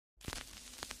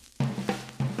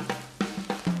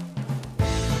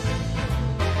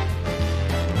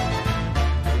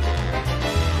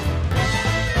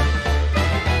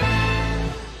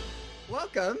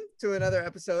to another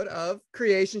episode of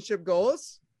Creationship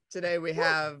Goals. Today we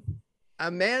have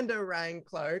Amanda Ryan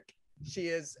Clark. She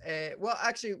is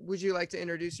actually, would you like to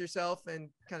introduce yourself and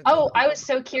kind of tell I was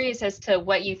so curious as to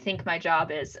what you think my job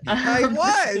is. I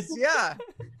was, yeah.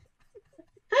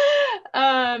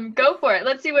 Go for it.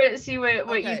 Let's see what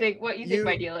Okay. you think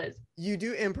my deal is. You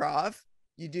do improv,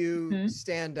 you do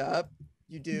stand up,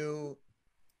 you do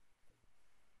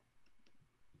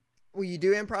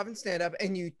improv and stand up,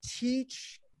 and you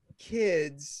teach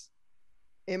kids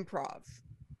improv.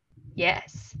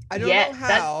 Yes. I don't know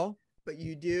how, but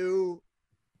you do,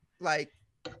 that's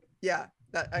all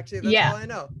I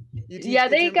know. You teach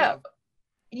there you improv. go.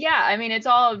 Yeah, I mean, it's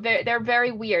all they're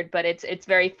very weird, but it's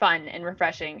very fun and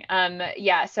refreshing.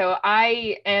 So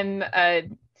I am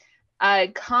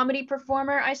a comedy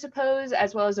performer, I suppose,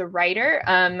 as well as a writer.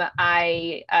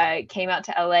 I came out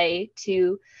to LA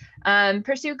to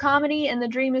pursue comedy, and the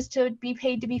dream is to be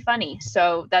paid to be funny.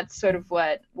 So that's sort of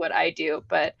what I do.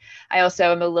 But I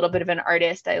also am a little bit of an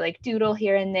artist. I like doodle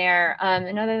here and there.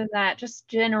 And other than that, just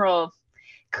general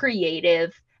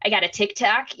creative. I got a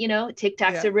TikTok,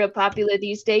 TikToks are real popular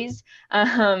these days.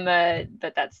 But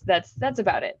that's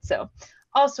about it. So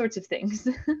all sorts of things.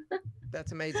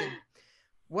 That's amazing.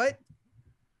 What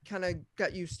kind of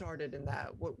got you started in that?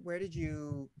 Where did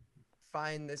you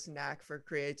find this knack for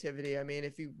creativity? I mean,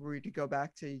 if you were to go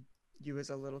back to you as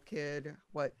a little kid,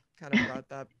 what kind of brought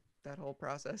that whole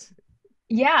process?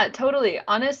 Yeah, totally.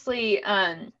 Honestly,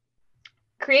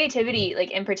 creativity, like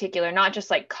in particular, not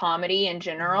just like comedy in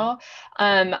general,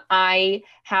 I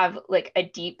have like a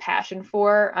deep passion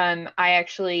for. I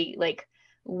actually, like,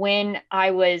 when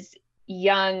I was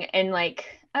young and like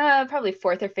probably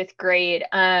fourth or fifth grade,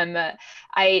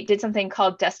 I did something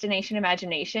called Destination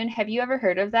Imagination. Have you ever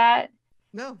heard of that?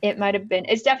 No. It might have been.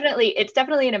 It's definitely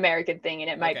an American thing, and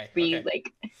it might be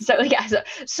like so. Yeah. So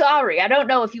sorry, I don't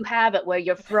know if you have it where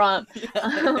you're from,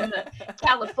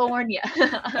 California.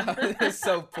 It's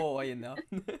so poor, No,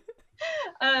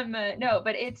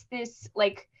 but it's this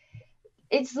like.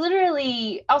 It's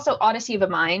literally also Odyssey of a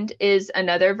Mind is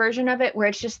another version of it where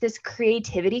it's just this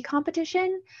creativity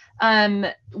competition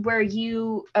where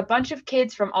a bunch of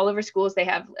kids from all over schools, they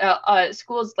have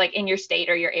schools like in your state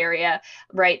or your area,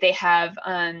 right? They have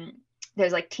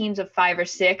there's like teams of 5 or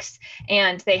 6,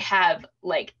 and they have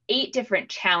like 8 different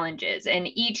challenges, and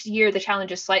each year the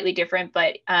challenge is slightly different,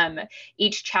 but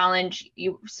each challenge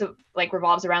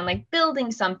revolves around like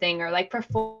building something or like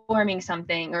performing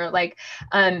something or like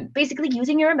basically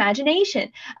using your imagination,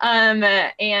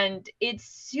 and it's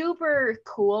super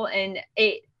cool. And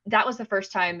that was the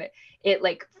first time it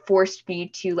like forced me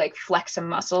to like flex a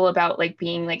muscle about like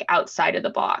being like outside of the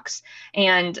box.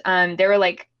 And there were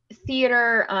like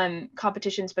theater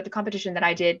competitions, but the competition that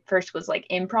I did first was like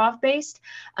improv based,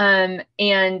 and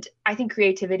I think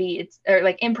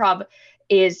improv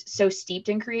is so steeped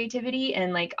in creativity,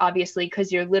 and like obviously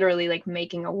because you're literally like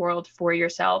making a world for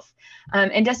yourself.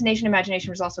 And Destination Imagination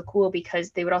was also cool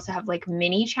because they would also have like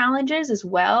mini challenges as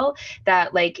well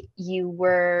that like you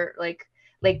were like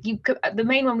you could, the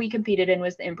main one we competed in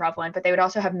was the improv one, but they would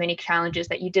also have many challenges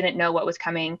that you didn't know what was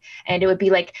coming. And it would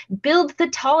be like, build the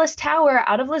tallest tower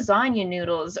out of lasagna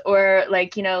noodles, or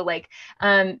like,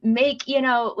 make,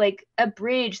 like a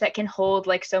bridge that can hold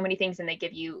like so many things. And they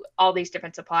give you all these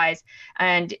different supplies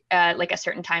and like a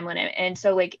certain time limit. And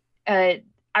so like, I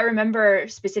remember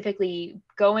specifically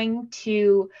going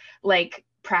to like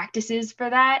practices for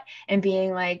that and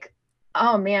being like,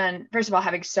 oh man, first of all,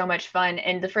 having so much fun.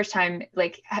 And the first time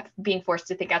like being forced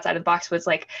to think outside of the box was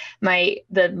like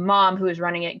the mom who was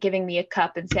running it giving me a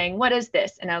cup and saying, what is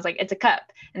this? And I was like, it's a cup.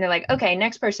 And they're like, okay,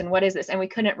 next person, what is this? And we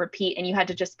couldn't repeat. And you had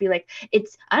to just be like,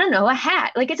 it's, I don't know, a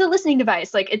hat. Like it's a listening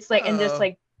device. Like it's like, and just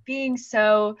like being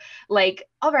so like,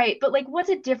 all right, but like, what's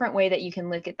a different way that you can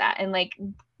look at that and like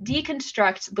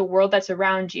deconstruct the world that's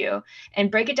around you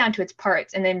and break it down to its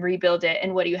parts and then rebuild it?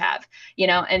 And what do you have,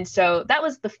 And so that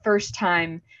was the first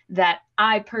time that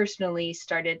I personally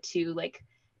started to like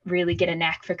really get a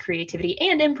knack for creativity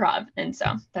and improv. And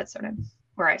so that's sort of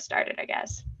where I started, I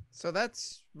guess. So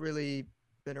that's really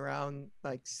been around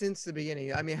like since the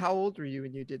beginning. I mean, how old were you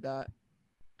when you did that?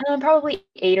 Probably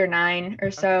 8 or 9 or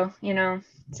so,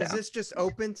 So. Is this just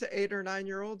open to 8 or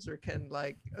 9-year-olds, or can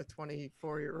like a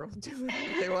 24-year-old do it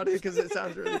if they want to? Because it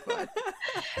sounds really fun.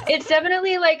 It's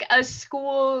definitely like a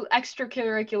school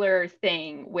extracurricular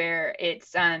thing where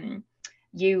it's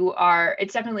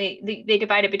it's definitely, they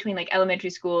divide it between like elementary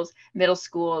schools, middle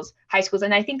schools, high schools,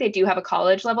 and I think they do have a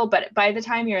college level, but by the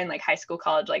time you're in like high school,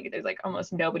 college, like there's like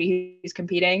almost nobody who's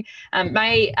competing.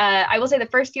 I will say the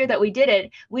first year that we did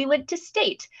it, we went to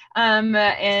state,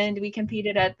 and we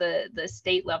competed at the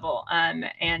state level,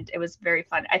 and it was very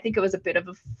fun. I think it was a bit of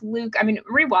a fluke. I mean,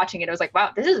 rewatching it, I was like,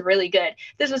 wow, this is really good.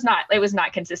 It was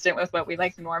not consistent with what we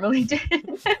like normally did.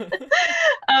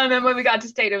 And when we got to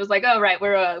state, it was like, oh right,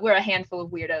 we're a handful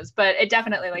of weirdos, but it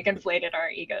definitely like inflated our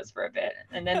egos for a bit.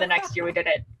 And then the next year we did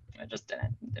it, I just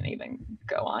didn't even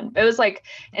go on. It was like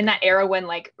in that era when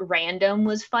like random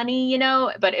was funny,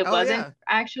 but it wasn't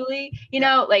actually,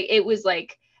 like it was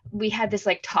like we had this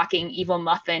like talking evil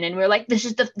muffin, and we were like, this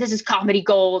is comedy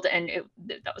gold, and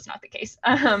that was not the case.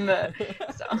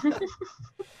 So.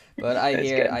 But I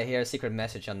hear a secret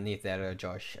message underneath there,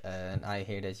 Josh, and I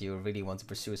hear that you really want to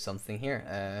pursue something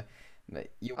here.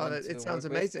 You want to sounds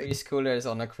work amazing. with preschoolers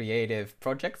on a creative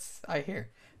projects, I hear.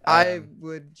 I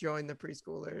would join the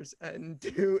preschoolers and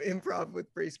do improv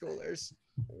with preschoolers.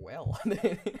 Well.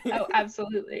 Oh,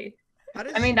 absolutely.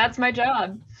 That's my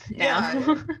job now.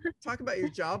 Yeah. Talk about your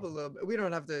job a little bit. We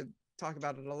don't have to talk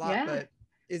about it a lot, but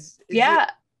is it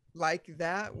like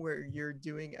that where you're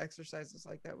doing exercises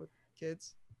like that with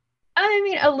kids? I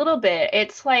mean, a little bit.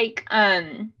 It's like,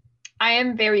 I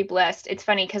am very blessed. It's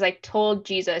funny because I told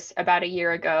Jesus about a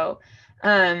year ago,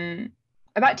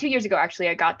 about 2 years ago, actually,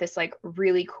 I got this like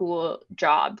really cool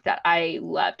job that I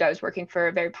loved. I was working for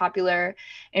a very popular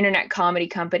internet comedy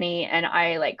company, and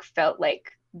I like felt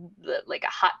like a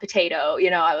hot potato.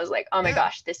 I was like, oh my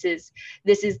gosh, this is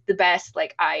the best.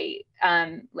 Like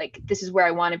this is where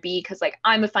I want to be, because like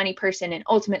I'm a funny person, and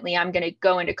ultimately I'm gonna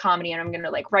go into comedy, and I'm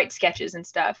gonna like write sketches and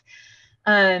stuff.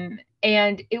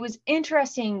 And it was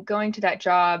interesting going to that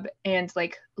job and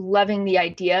like loving the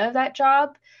idea of that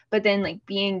job, but then like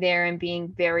being there and being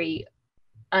very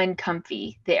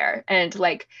uncomfy there, and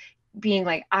like being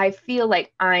like, I feel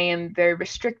like I am very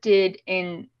restricted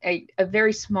in a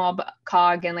very small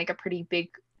cog and like a pretty big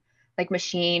like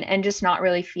machine, and just not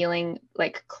really feeling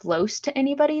like close to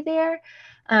anybody there.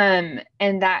 And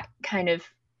that kind of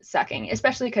sucking,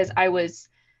 especially because I was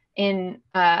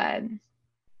a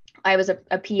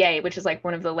PA, which is like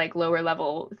one of the like lower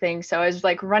level things. So I was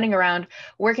like running around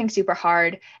working super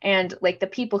hard, and like the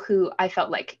people who I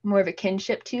felt like more of a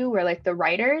kinship to were like the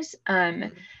writers.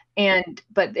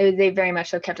 But they very much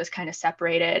so kept us kind of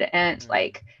separated. And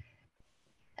like,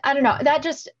 I don't know,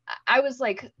 I was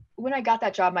like, when I got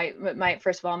that job, my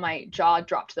first of all, my jaw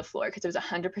dropped to the floor, because it was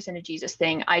 100% a Jesus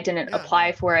thing. I didn't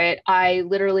apply for it. I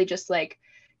literally just like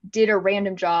did a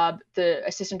random job. The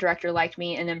assistant director liked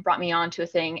me and then brought me on to a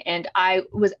thing. And I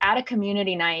was at a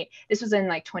community night. This was in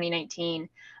like 2019.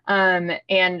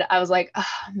 And I was like, oh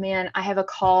man, I have a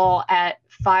call at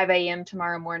 5 a.m.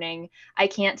 tomorrow morning. I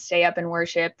can't stay up and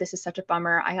worship. This is such a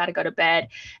bummer. I got to go to bed.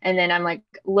 And then I'm like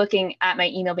looking at my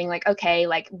email being like, okay,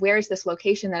 like where's this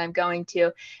location that I'm going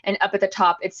to? And up at the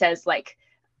top, it says like,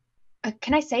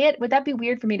 can I say it? Would that be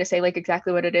weird for me to say like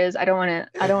exactly what it is? I don't want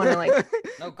to like.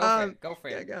 No, go for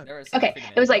it. Yeah. Okay.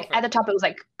 It was like at the top, it was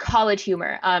like College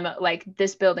Humor. Like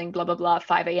this building, blah, blah, blah,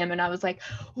 5 a.m. And I was like,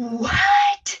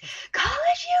 what?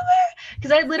 College Humor?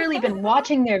 Because I'd literally been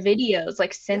watching their videos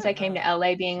like since I came to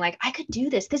LA, being like, I could do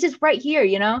this. This is right here,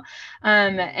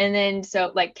 And then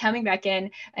so like coming back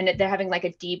in, and they're having like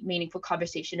a deep, meaningful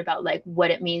conversation about like what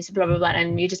it means, blah, blah, blah.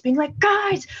 And me just being like,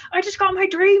 guys, I just got my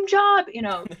dream job,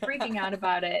 freaking out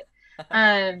about it.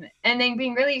 And then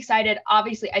being really excited.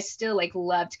 Obviously I still like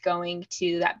loved going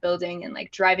to that building and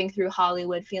like driving through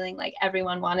Hollywood feeling like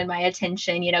everyone wanted my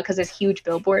attention, because there's huge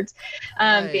billboards,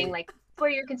 being like, for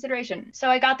your consideration.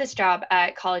 So I got this job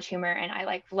at College Humor, and I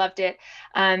like loved it.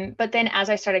 But then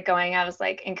as I started going, I was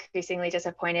like increasingly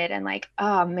disappointed, and like,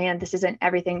 oh man, this isn't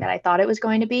everything that I thought it was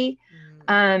going to be.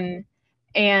 And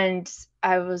it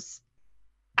was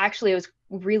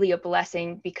really a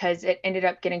blessing, because it ended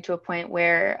up getting to a point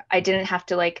where I didn't have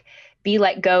to like be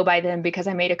let go by them because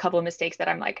I made a couple of mistakes that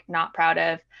I'm like not proud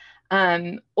of.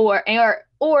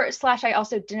 Or slash, I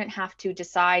also didn't have to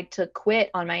decide to quit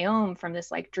on my own from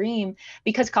this like dream,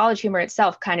 because College Humor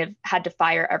itself kind of had to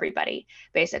fire everybody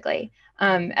basically.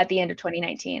 At the end of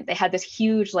 2019, they had this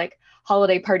huge like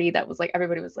holiday party that was like,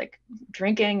 everybody was like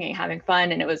drinking and having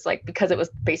fun. And it was like, because it was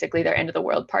basically their end of the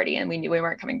world party, and we knew we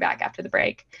weren't coming back after the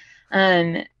break.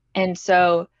 And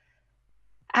so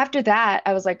after that,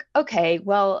 I was like, okay,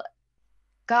 well,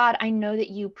 God, I know that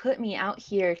you put me out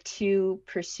here to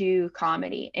pursue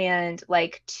comedy and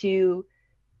like to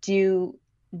do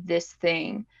this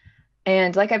thing.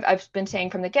 And like I've been saying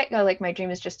from the get-go, like my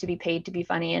dream is just to be paid to be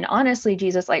funny. And honestly,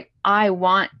 Jesus, like I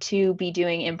want to be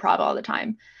doing improv all the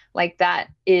time. Like that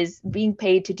is being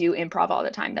paid to do improv all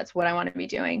the time. That's what I want to be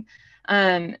doing.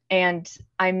 And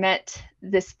I met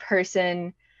this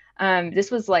person.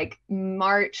 This was like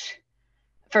March.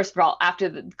 First of all, after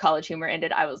the College Humor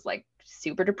ended, I was like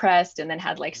super depressed, and then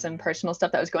had like some personal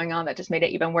stuff that was going on that just made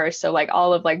it even worse. So like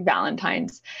all of like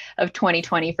Valentine's of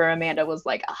 2020 for Amanda was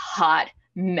like a hot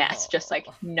mess, just like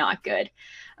not good.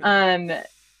 And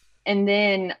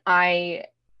then I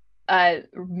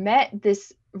met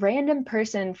this random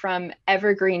person from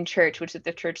Evergreen Church, which is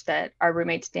the church that our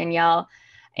roommates Danielle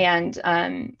and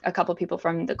a couple people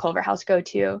from the Culver House go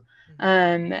to.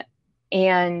 And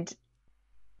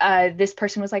this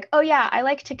person was like, oh yeah, I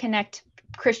like to connect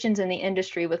Christians in the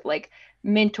industry with like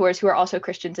mentors who are also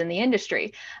Christians in the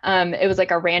industry. It was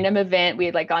like a random event. We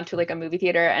had like gone to like a movie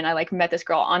theater, and I like met this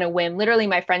girl on a whim. Literally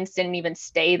my friends didn't even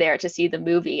stay there to see the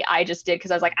movie. I just did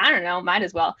because I was like, I don't know, might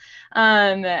as well.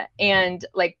 And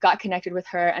like got connected with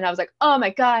her, and I was like, oh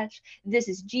my gosh, this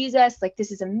is Jesus. Like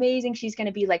this is amazing. She's going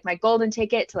to be like my golden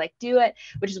ticket to like do it,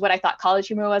 which is what I thought College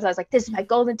Humor was. I was like, this is my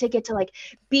golden ticket to like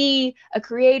be a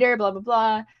creator, blah, blah,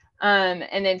 blah.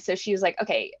 And then so she was like,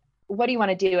 okay, what do you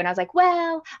want to do? And I was like,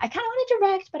 well, I kind of want to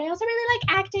direct, but I also really like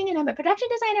acting, and I'm a production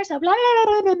designer, so blah, blah,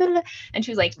 blah, blah, blah, blah. And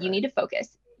she was like, you need to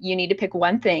focus. You need to pick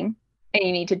one thing, and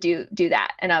you need to do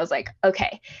that. And I was like,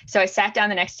 okay. So I sat down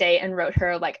the next day and wrote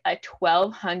her like a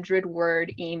 1,200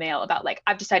 word email about like,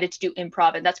 I've decided to do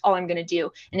improv, and that's all I'm going to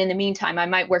do. And in the meantime, I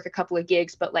might work a couple of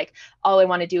gigs, but like all I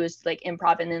want to do is like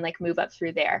improv, and then like move up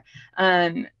through there.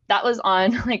 That was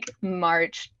on like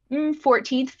March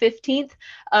 14th, 15th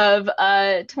of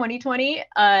 2020.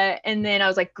 And then I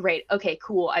was like, great, okay,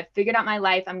 cool. I've figured out my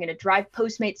life. I'm going to drive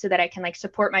Postmates so that I can like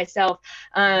support myself.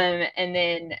 And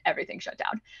then everything shut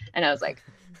down. And I was like,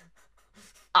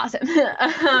 awesome.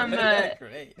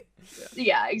 Great.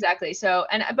 Yeah, exactly. So,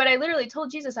 but I literally told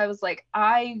Jesus, I was like,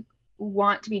 I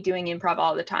want to be doing improv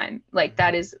all the time. Like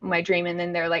that is my dream. And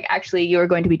then they're like, actually, you're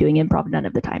going to be doing improv none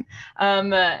of the time.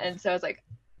 And so I was like,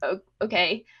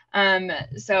 okay.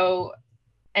 So,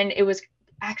 and it was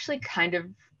actually kind of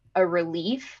a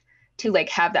relief to like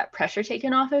have that pressure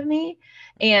taken off of me.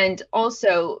 And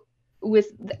also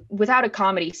without a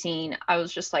comedy scene, I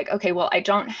was just like, okay, well, I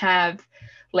don't have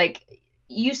like,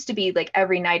 used to be like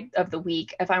every night of the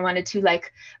week, if I wanted to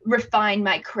like refine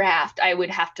my craft, I would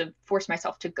have to force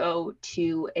myself to go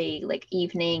to a like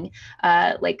evening,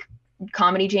 like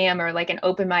comedy jam or like an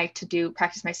open mic to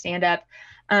practice my stand-up.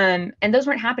 And those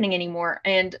weren't happening anymore.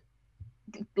 And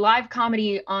live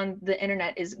comedy on the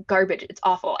internet is garbage. It's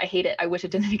awful. I hate it. I wish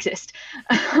it didn't exist.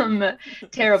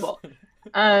 Terrible.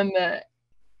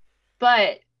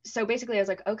 But so basically I was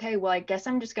like, okay, well, I guess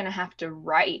I'm just going to have to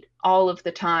write all of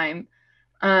the time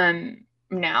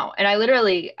now. And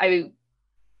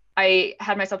I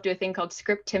had myself do a thing called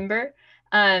Script Timber,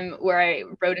 where I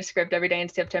wrote a script every day in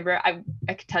September. I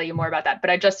could tell you more about that,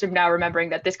 but I just am now remembering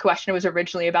that this question was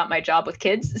originally about my job with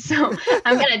kids. So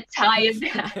I'm going to tie it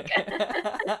back.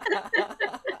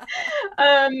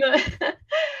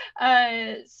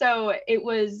 So it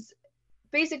was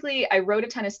basically, I wrote a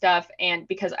ton of stuff, and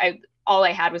because all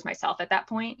I had was myself at that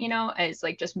point, you know, as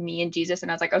like just me and Jesus. And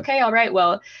I was like, okay, all right,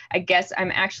 well, I guess I'm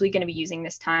actually going to be using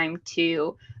this time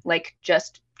to like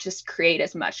just create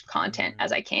as much content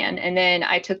as I can. And then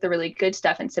I took the really good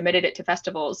stuff and submitted it to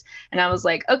festivals. And I was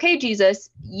like, okay, Jesus,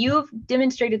 you've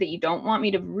demonstrated that you don't want me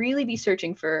to really be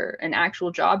searching for an actual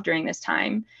job during this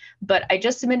time, but I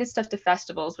just submitted stuff to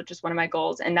festivals, which is one of my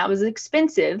goals. And that was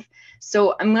expensive.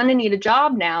 So I'm going to need a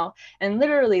job now. And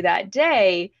literally that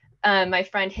day, my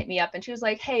friend hit me up and she was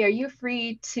like, hey, are you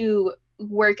free to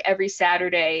work every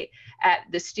Saturday at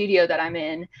the studio that I'm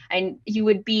in? And you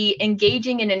would be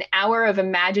engaging in an hour of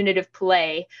imaginative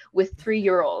play with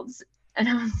 3-year-olds. And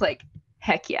I was like,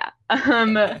 heck yeah.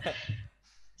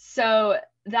 So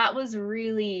that was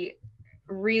really,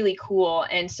 really cool.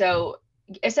 And so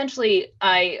essentially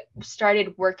I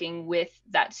started working with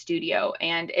that studio,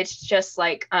 and it's just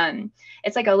like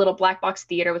it's like a little black box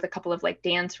theater with a couple of like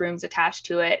dance rooms attached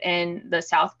to it in the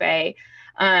South Bay,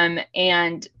 and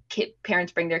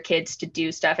parents bring their kids to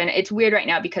do stuff. And it's weird right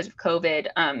now because of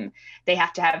COVID. They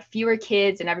have to have fewer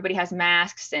kids and everybody has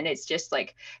masks, and it's just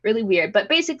like really weird. But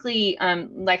basically,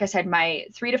 like I said, my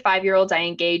 3 to 5 year olds, I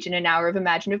engage in an hour of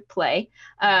imaginative play,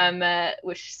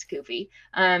 which is goofy.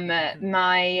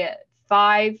 My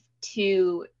 5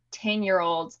 to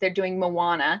 10-year-olds. They're doing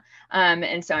Moana.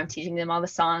 And so I'm teaching them all the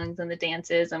songs and the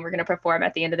dances, and we're going to perform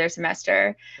at the end of their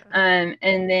semester. And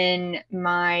then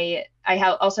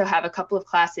also have a couple of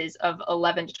classes of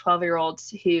 11 to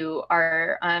 12-year-olds who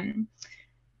are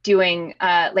doing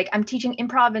I'm teaching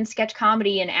improv and sketch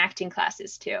comedy and acting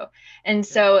classes too. And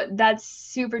so that's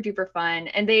super duper fun.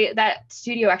 And that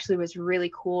studio actually was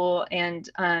really cool, and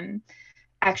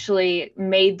actually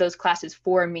made those classes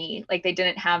for me. Like, they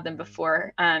didn't have them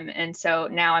before. And so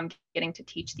now I'm getting to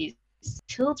teach these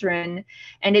children,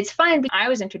 and it's fun. I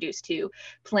was introduced to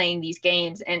playing these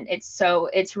games, and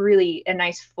it's really a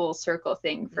nice full circle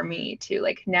thing for me to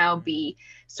like now be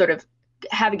sort of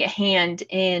having a hand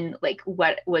in like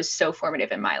what was so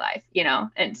formative in my life, you know?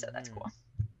 And so that's cool.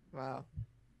 Wow.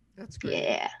 That's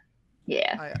great.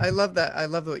 Yeah. I love that. I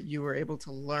love what you were able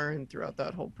to learn throughout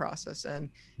that whole process, and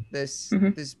this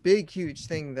this big, huge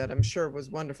thing that I'm sure was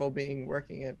wonderful,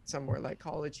 working at somewhere like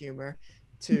College Humor,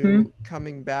 to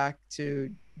coming back to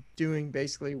doing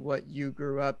basically what you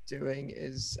grew up doing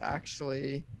is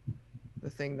actually the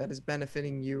thing that is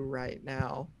benefiting you right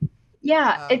now.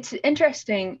 Yeah, it's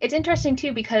interesting. It's interesting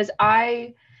too, because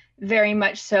I very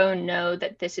much so know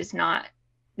that this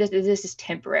is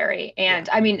temporary. And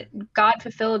I mean, God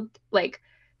fulfilled, like,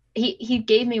 he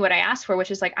gave me what I asked for,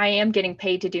 which is like, I am getting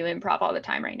paid to do improv all the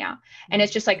time right now. And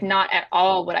it's just like not at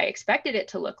all what I expected it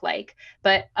to look like.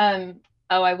 But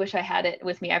I wish I had it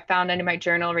with me. I found it in my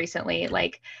journal recently.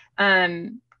 Like,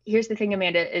 here's the thing,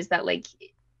 Amanda, is that like,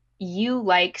 you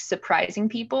like surprising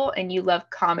people and you love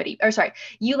comedy,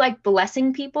 you like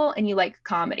blessing people and you like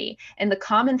comedy. And the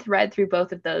common thread through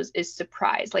both of those is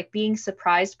surprise, like being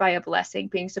surprised by a blessing,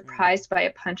 being surprised by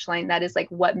a punchline. That is like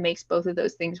what makes both of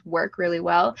those things work really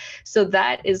well. So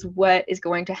that is what is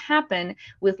going to happen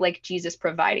with like Jesus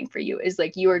providing for you, is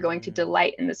like, you are going to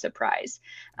delight in the surprise.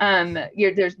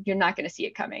 You're not going to see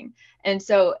it coming. And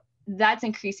so that's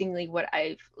increasingly what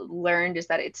I've learned, is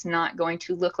that it's not going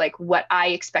to look like what I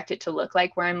expect it to look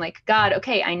like, where I'm like, God,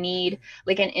 okay, I need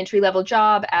like an entry-level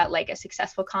job at like a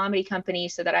successful comedy company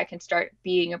so that I can start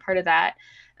being a part of that.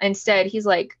 Instead, he's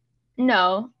like,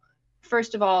 no,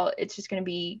 first of all, it's just going to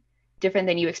be different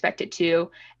than you expect it to.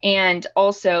 And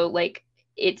also, like,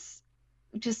 it's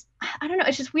just, I don't know,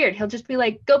 it's just weird. He'll just be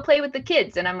like, go play with the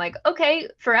kids. And I'm like, okay,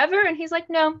 forever? And he's like,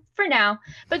 no, for now,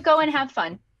 but go and have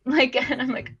fun. Like, and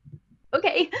I'm like,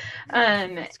 okay.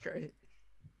 That's great.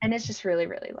 And it's just really,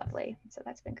 really lovely. So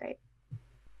that's been great.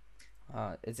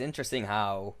 It's interesting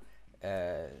how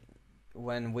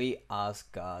when we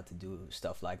ask God to do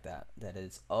stuff like that, that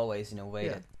it's always in a way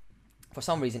that for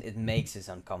some reason it makes us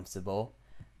uncomfortable,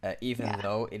 even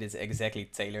though it is exactly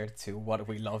tailored to what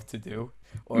we love to do.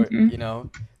 Or, you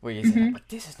know, where you say, but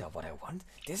this is not what I want.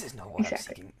 This is not what I'm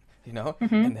seeking, you know?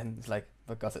 And then it's like,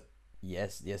 but God said,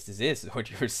 yes, this is what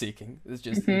you were seeking. It's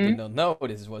just you did not know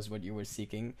this was what you were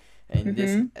seeking. And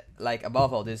this, like,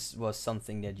 above all, this was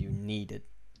something that you needed.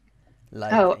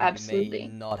 Like, absolutely. You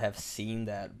may not have seen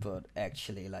that, but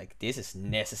actually, like, this is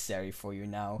necessary for you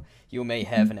now. You may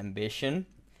have an ambition,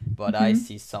 but I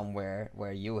see somewhere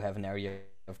where you have an area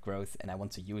of growth, and I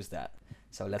want to use that.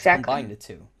 So let's combine the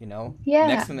two, you know? Yeah.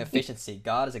 Maximum efficiency.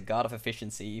 God is a God of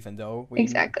efficiency, even though we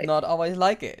not always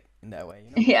like it in that way,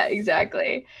 you know? Yeah,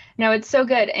 exactly. No, it's so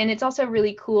good. And it's also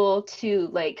really cool to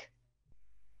like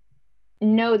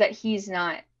know that he's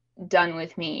not done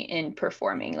with me in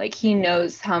performing. Like, he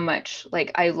knows how much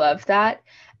like I love that,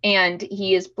 and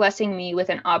he is blessing me with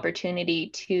an opportunity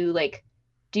to like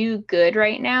do good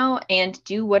right now and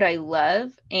do what I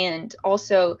love. And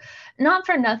also, not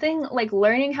for nothing, like,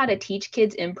 learning how to teach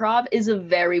kids improv is a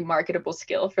very marketable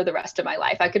skill for the rest of my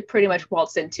life. I could pretty much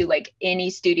waltz into like any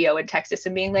studio in Texas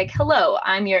and being like, hello,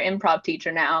 I'm your improv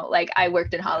teacher now. Like, I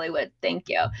worked in Hollywood. Thank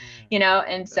you. You know?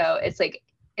 And so it's like,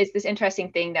 it's this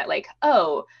interesting thing that like,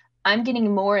 oh, I'm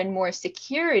getting more and more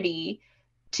security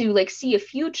to like see a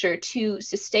future to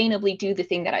sustainably do the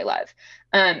thing that I love,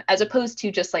 as opposed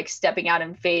to just like stepping out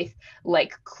in faith,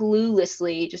 like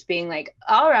cluelessly just being like,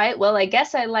 all right, well, I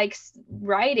guess I like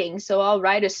writing, so I'll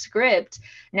write a script.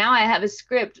 Now I have a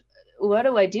script. What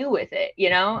do I do with it? You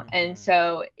know? And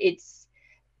so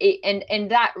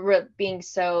and that being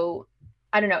so,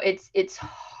 I don't know, it's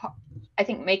I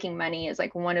think making money is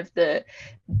like one of the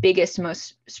biggest,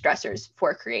 most stressors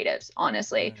for creatives,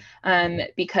 honestly,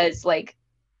 because like,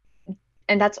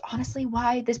 and that's honestly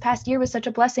why this past year was such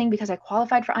a blessing, because I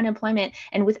qualified for unemployment.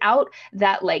 And without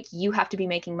that, like, you have to be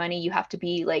making money, you have to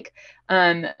be like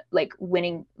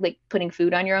winning, like putting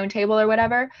food on your own table or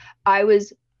whatever. I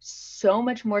was so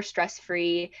much more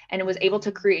stress-free and was able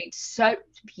to create such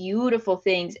beautiful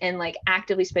things and like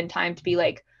actively spend time to be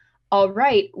like, all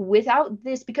right, without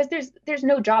this, because there's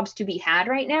no jobs to be had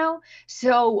right now,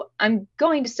 so I'm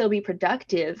going to still be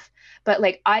productive, but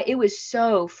like it was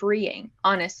so freeing,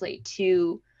 honestly,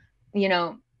 to, you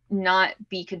know, not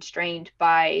be constrained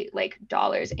by like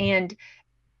dollars. And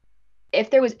if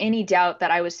there was any doubt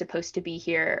that I was supposed to be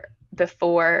here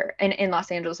before, and in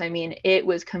Los Angeles, I mean, it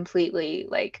was completely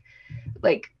like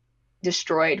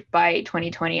destroyed by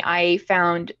 2020. I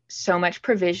found so much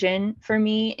provision for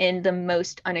me in the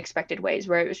most unexpected ways,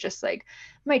 where it was just like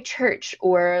my church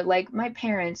or like my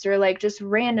parents or like just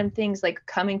random things like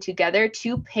coming together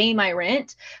to pay my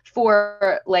rent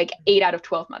for like 8 out of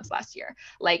 12 months last year.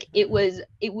 Like it was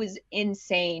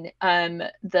insane.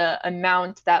 The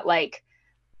amount that like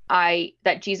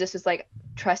that Jesus was like,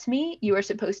 trust me, you are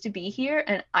supposed to be here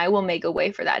and I will make a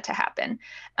way for that to happen.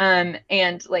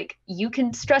 And like, you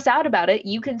can stress out about it.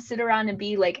 You can sit around and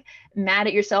be like mad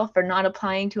at yourself for not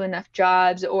applying to enough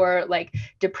jobs, or like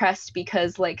depressed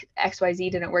because like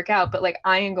XYZ didn't work out, but like,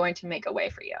 I am going to make a way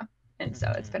for you. And so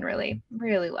it's been really,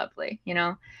 really lovely. You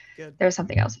know, Good. there was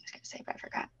something else I was going to say, but I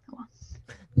forgot. Oh, well.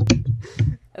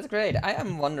 That's great. I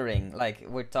am wondering, like,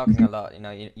 we're talking a lot, you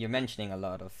know, you're mentioning a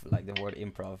lot of like the word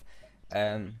improv.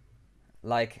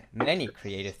 Like many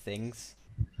creative things,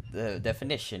 the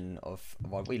definition of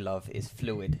what we love is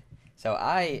fluid. So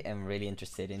I am really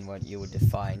interested in what you would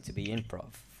define to be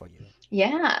improv for you.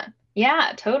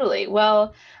 Yeah, totally.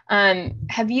 Well,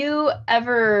 have you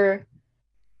ever,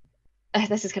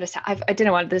 this is gonna sound, I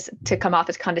didn't want this to come off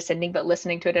as condescending, but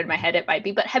listening to it in my head, it might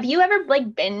be, but have you ever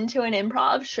like been to an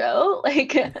improv show?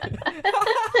 Like,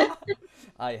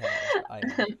 I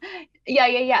have.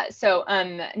 Yeah. So,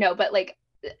 no, but like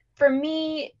for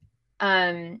me,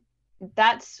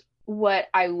 that's what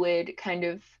I would kind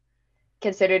of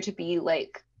consider to be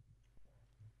like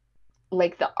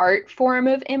the art form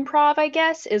of improv, I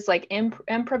guess, is like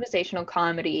improvisational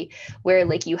comedy, where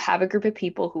like you have a group of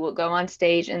people who will go on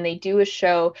stage and they do a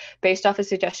show based off of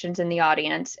suggestions in the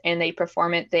audience, and they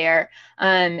perform it there,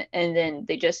 and then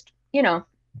they just, you know,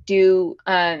 do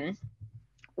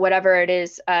whatever it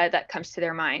is that comes to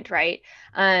their mind, right?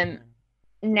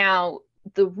 Now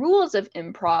the rules of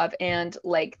improv and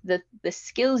like the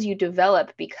skills you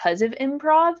develop because of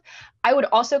improv, I would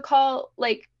also call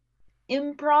like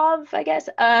improv, I guess,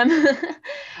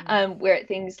 where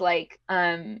things like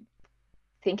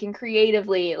thinking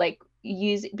creatively, like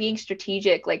being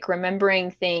strategic, like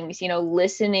remembering things, you know,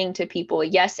 listening to people,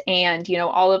 yes, and, you know,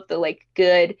 all of the like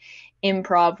good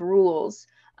improv rules.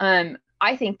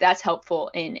 I think that's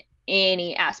helpful in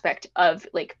any aspect of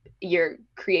like your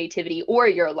creativity or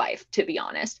your life, to be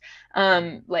honest.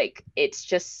 Like it's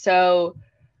just so,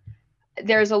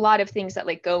 there's a lot of things that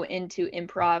like go into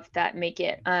improv that make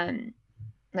it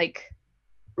like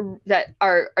that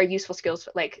are useful skills.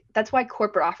 Like that's why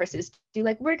corporate offices do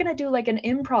like, we're gonna do like an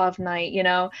improv night, you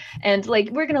know, and like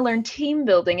we're gonna learn team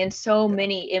building, and so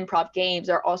many improv games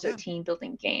are also team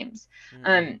building games.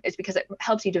 It's because it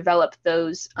helps you develop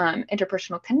those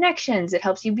interpersonal connections. It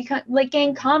helps you become like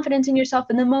gain confidence in yourself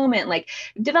in the moment, like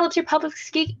develops your public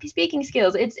speaking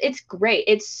skills. It's great.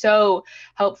 It's so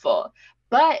helpful.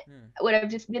 But what I've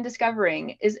just been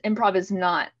discovering is improv is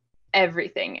not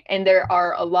everything, and there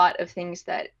are a lot of things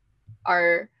that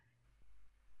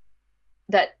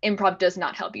improv does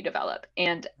not help you develop.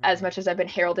 And as much as I've been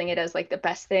heralding it as like the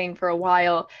best thing for a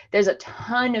while, there's a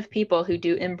ton of people who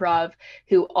do improv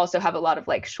who also have a lot of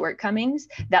like shortcomings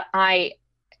that I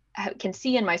can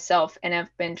see in myself, and have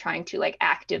been trying to like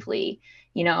actively,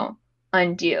 you know,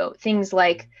 undo things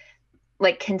like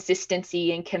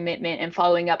consistency and commitment and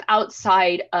following up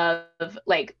outside of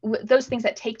like those things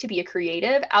that take to be a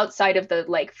creative, outside of the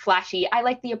like flashy, I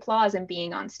like the applause and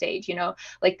being on stage, you know,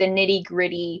 like the nitty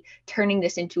gritty, turning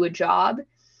this into a job.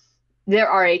 There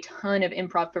are a ton of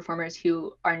improv performers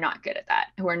who are not good at that,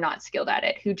 who are not skilled at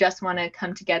it, who just want to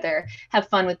come together, have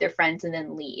fun with their friends, and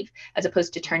then leave, as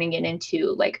opposed to turning it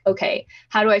into like, okay,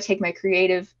 how do I take my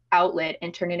creative outlet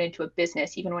and turn it into a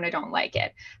business even when I don't like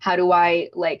it? How do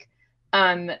I like,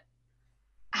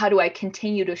 how do I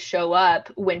continue to show up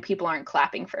when people aren't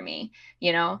clapping for me,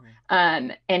 you know?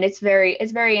 And it's very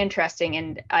interesting.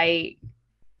 And I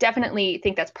definitely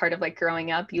think that's part of like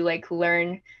growing up. You like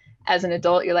learn as an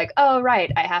adult, you're like, oh,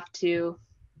 right, I have to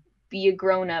be a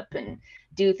grown up and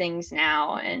do things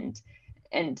now. And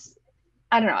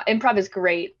I don't know, improv is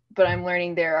great, but I'm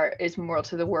learning is more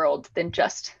to the world than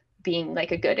just being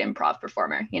like a good improv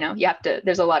performer. You know,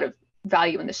 there's a lot of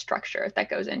value in the structure that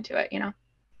goes into it, you know?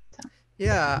 So.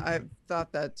 Yeah, I've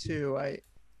thought that too.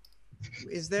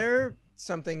 Is there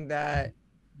something that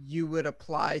you would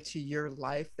apply to your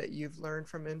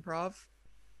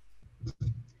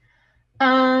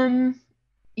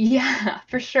Yeah,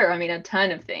 for sure. I mean, a ton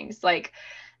of things. Like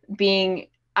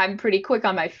I'm pretty quick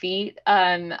on my feet.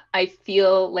 I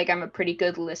feel like I'm a pretty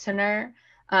good listener.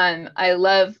 I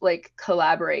love like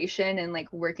collaboration and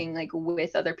like working like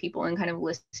with other people and kind of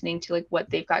listening to like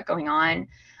what they've got going on.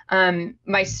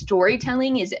 My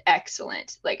storytelling is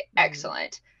excellent, like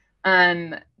excellent.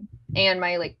 And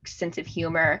my like sense of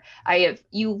humor.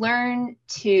 You learn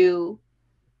to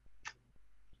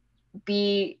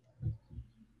be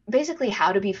basically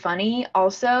how to be funny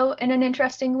also in an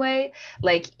interesting way.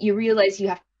 Like you realize you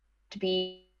have to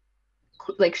be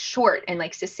like short and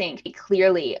like succinct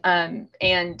clearly.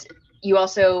 And you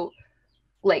also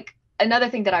like another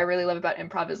thing that I really love about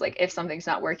improv is like if something's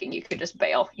not working, you can just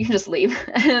bail, you can just leave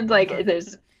and like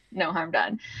there's no harm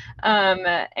done.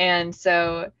 And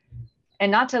so,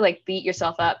 and not to like beat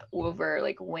yourself up over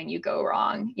like when you go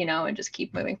wrong, you know, and just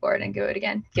keep moving forward and do it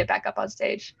again, get back up on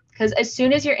stage. Because as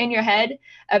soon as you're in your head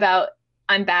about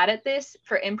I'm bad at this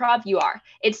for improv, you are.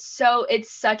 It's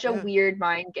such a weird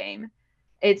mind game.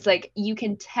 It's like you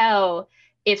can tell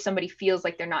if somebody feels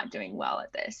like they're not doing well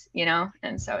at this, you know?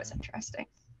 And so it's interesting.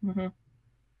 Mm-hmm.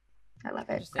 I love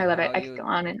it. I love it. I could go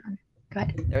on and on. Go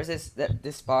ahead. There's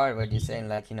this part where you're saying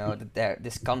like, you know, that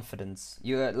this confidence.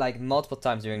 You're like multiple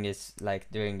times during this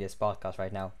podcast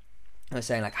right now. I'm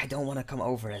saying like I don't want to come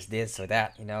over as this or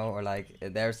that, you know, or like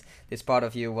there's this part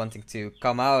of you wanting to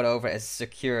come out over as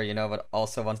secure, you know, but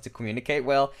also wants to communicate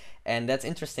well, and that's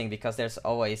interesting because there's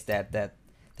always that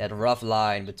rough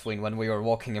line between when we were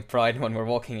walking in pride and when we're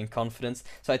walking in confidence.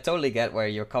 So I totally get where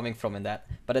you're coming from in that,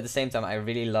 but at the same time I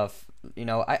really love, you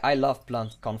know, I love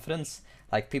blunt confidence.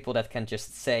 Like people that can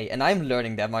just say, and I'm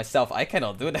learning that myself. I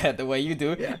cannot do that the way you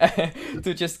do. Yeah.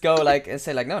 To just go like and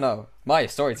say like, no, my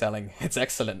storytelling, it's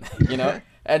excellent, you know,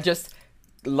 and just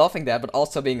loving that, but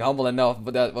also being humble enough.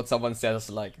 But that what someone says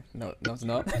like, no, it's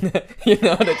not, you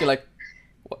know, that you're like,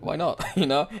 why not, you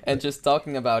know, and just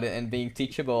talking about it and being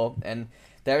teachable. And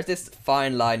there's this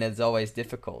fine line that's always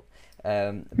difficult.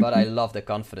 But I love the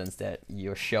confidence that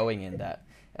you're showing in that.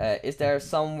 Is there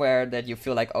somewhere that you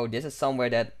feel like, oh, this is somewhere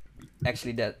that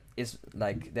actually that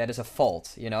is a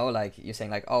fault, you know, like you're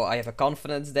saying like, oh, I have a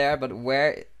confidence there, but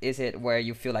where is it where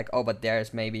you feel like, oh, but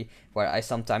there's maybe where I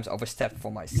sometimes overstep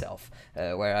for myself,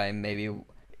 where I maybe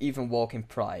even walk in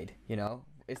pride, you know?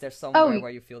 Is there somewhere where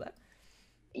you feel that?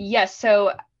 Yes.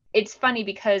 So it's funny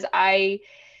because I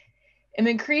am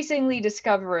increasingly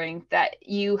discovering that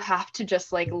you have to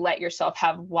just like let yourself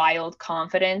have wild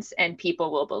confidence and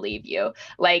people will believe you.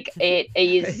 Like it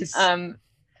is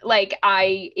like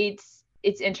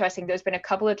it's interesting. There's been a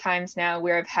couple of times now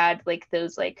where I've had like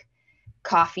those like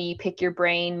coffee pick your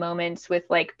brain moments with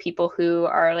like people who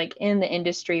are like in the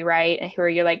industry, right? And who are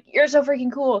you're like, you're so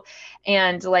freaking cool.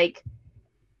 And like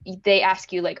they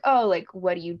ask you like, oh, like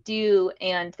what do you do?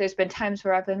 And there's been times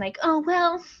where I've been like, oh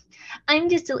well, I'm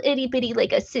just a itty bitty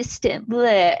like assistant, blah.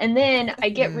 And then I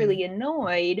get really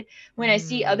annoyed when I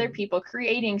see other people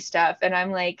creating stuff and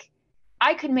I'm like,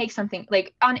 I could make something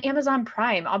like on Amazon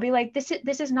Prime. I'll be like, this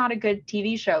is not a good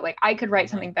TV show. Like I could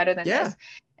write something better than this.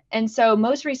 And so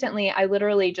most recently I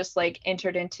literally just like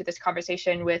entered into this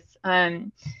conversation with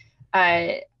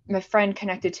my friend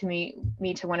connected to me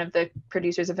to one of the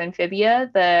producers of Amphibia.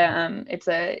 It's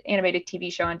a animated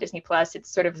TV show on Disney Plus. It's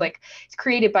sort of like it's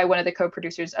created by one of the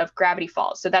co-producers of Gravity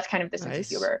Falls. So that's kind of the sense of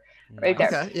humor right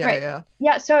there. Okay.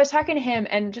 Yeah. So I was talking to him,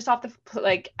 and just off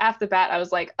the bat, I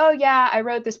was like, "Oh yeah, I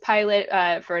wrote this pilot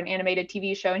for an animated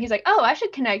TV show," and he's like, "Oh, I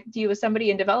should connect you with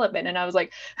somebody in development." And I was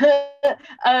like,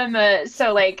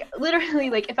 so like literally,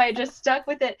 like if I had just stuck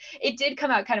with it, it did come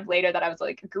out kind of later that I was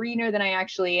like greener than I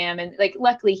actually am, and like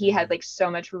luckily he had like so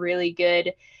much really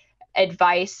good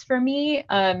advice for me.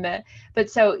 But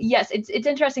so yes, it's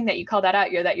interesting that you call that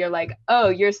out. You're like, oh,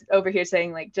 you're over here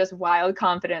saying like just wild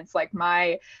confidence, like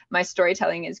my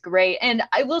storytelling is great. And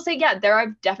I will say, yeah, there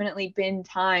have definitely been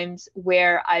times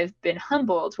where I've been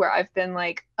humbled, where I've been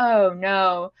like, oh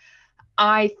no,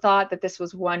 I thought that this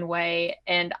was one way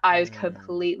and I was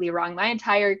completely wrong. My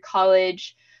entire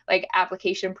college like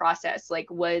application process like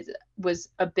was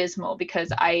abysmal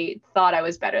because I thought I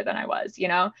was better than I was, you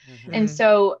know? And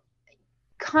so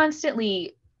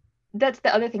constantly, that's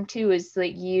the other thing too, is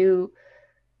like you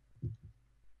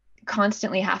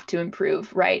constantly have to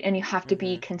improve, right? And you have to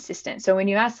be consistent. So when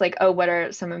you ask like, oh, what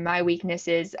are some of my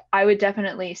weaknesses? I would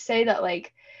definitely say that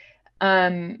like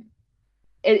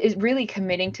it is really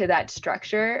committing to that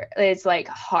structure is like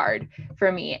hard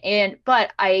for me.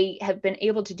 But I have been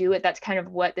able to do it. That's kind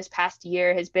of what this past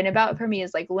year has been about for me,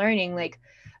 is like learning like,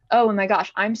 oh my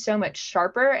gosh, I'm so much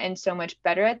sharper and so much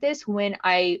better at this when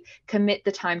I commit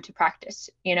the time to practice,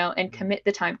 you know, and commit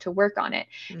the time to work on it.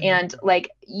 And like,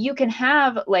 you can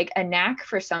have like a knack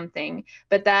for something,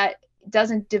 but that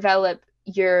doesn't develop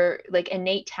your like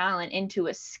innate talent into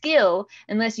a skill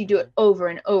unless you do it over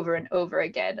and over and over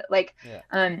again. Like,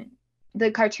 the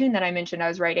cartoon that I mentioned I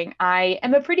was writing, I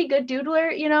am a pretty good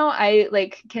doodler, you know, I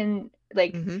like can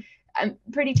like I'm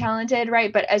pretty talented,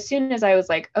 right? But as soon as I was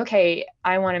like, okay,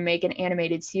 I want to make an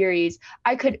animated series,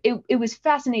 it was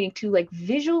fascinating to like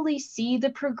visually see the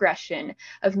progression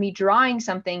of me drawing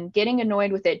something, getting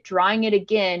annoyed with it, drawing it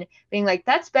again, being like,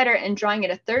 that's better, and drawing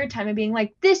it a third time and being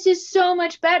like, this is so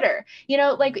much better, you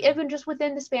know, like even just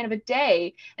within the span of a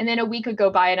day. And then a week would go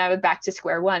by and I was back to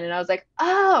square one, and I was like,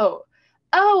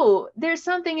 there's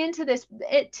something into this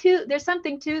there's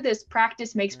something to this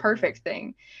practice makes perfect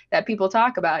thing that people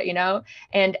talk about, you know.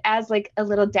 And as like a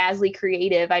little dazzly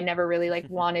creative, I never really like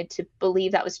wanted to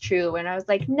believe that was true, and I was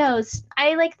like, no,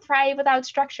 I like thrive without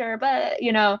structure, but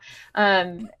you know,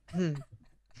 and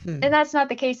that's not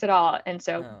the case at all. And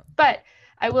so but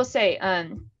I will say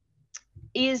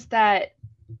is that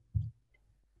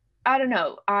I don't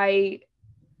know, I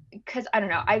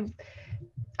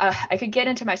could get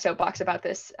into my soapbox about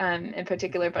this in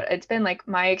particular, but it's been like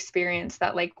my experience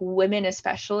that like women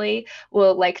especially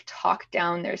will like talk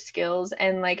down their skills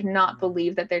and like not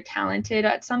believe that they're talented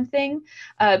at something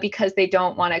because they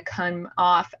don't want to come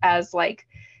off as like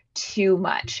too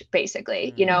much,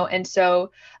 basically, you know. And so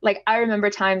like I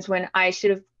remember times when I should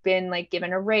have been like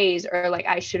given a raise, or like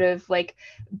I should have like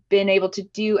been able to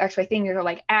do extra things, or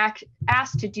like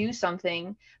asked to do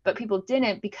something, but people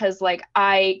didn't because like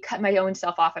I cut my own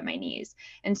self off at my knees.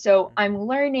 And so I'm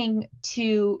learning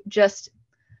to just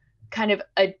kind of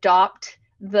adopt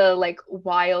the like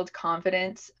wild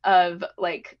confidence of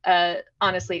like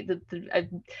honestly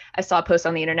I saw a post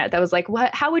on the internet that was like,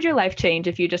 how would your life change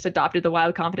if you just adopted the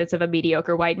wild confidence of a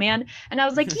mediocre white man? And I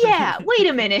was like, yeah, wait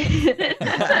a minute.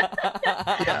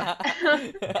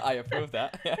 I approve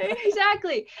that.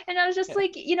 Exactly. And I was just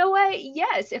like, you know what,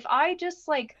 yes, if I just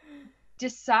like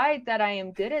decide that I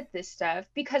am good at this stuff,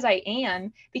 because I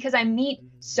meet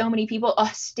so many people.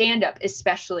 Stand-up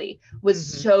especially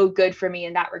was so good for me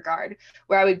in that regard,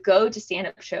 where I would go to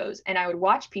stand-up shows and I would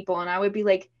watch people and I would be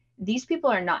like, these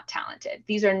people are not talented.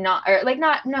 These are not, or like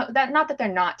not that they're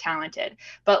not talented,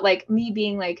 but like me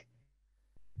being like,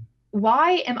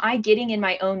 why am I getting in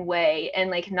my own way and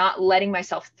like not letting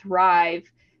myself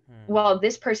thrive while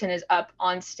this person is up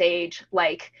on stage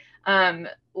like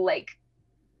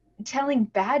telling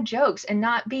bad jokes and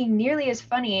not being nearly as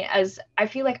funny as I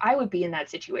feel like I would be in that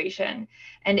situation.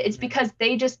 And it's because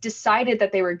they just decided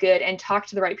that they were good and talked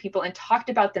to the right people and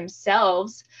talked about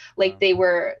themselves like they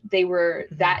were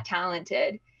that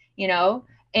talented, you know.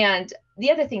 And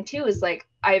the other thing too is like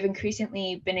I've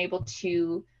increasingly been able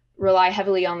to rely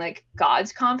heavily on like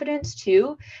God's confidence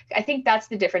too. I think that's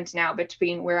the difference now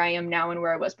between where I am now and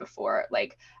where I was before.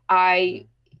 Like I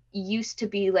used to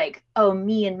be like, oh,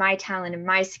 me and my talent and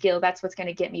my skill, that's what's going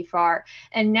to get me far.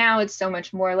 And now it's so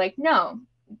much more like, no,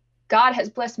 God has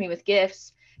blessed me with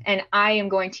gifts and I am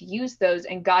going to use those,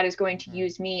 and God is going to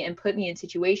use me and put me in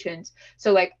situations.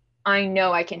 So like, I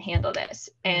know I can handle this.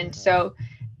 And so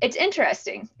it's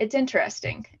interesting.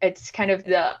 It's kind of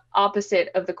the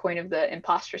opposite of the coin of the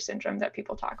imposter syndrome that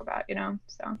people talk about, you know?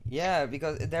 So yeah,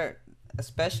 because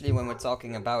especially when we're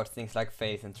talking about things like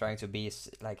faith and trying to be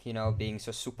like, you know, being so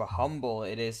super humble,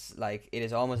 it is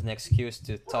almost an excuse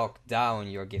to talk down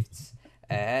your gifts,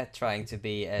 trying to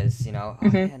be as, you know,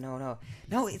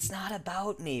 no, it's not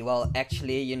about me. Well,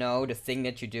 actually, you know, the thing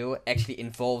that you do actually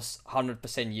involves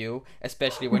 100% you,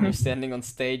 especially when you're standing on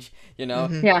stage, you know.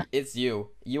 It's you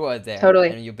are there,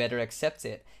 totally, and you better accept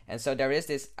it. And so there is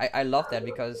this, I love that,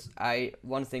 because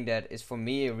one thing that is for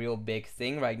me a real big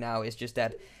thing right now is just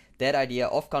that idea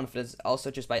of confidence,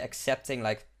 also just by accepting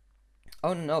like,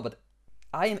 oh no, but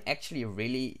I am actually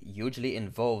really hugely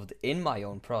involved in my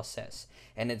own process.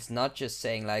 And it's not just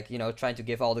saying like, you know, trying to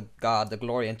give all the God the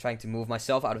glory and trying to move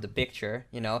myself out of the picture,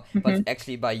 you know, but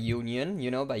actually by union,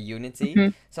 you know, by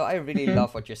unity. So I really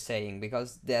love what you're saying,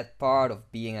 because that part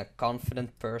of being a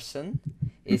confident person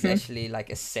is actually like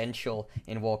essential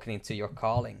in walking into your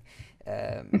calling.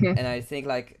 And I think,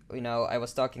 like, you know, I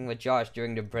was talking with Josh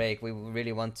during the break, we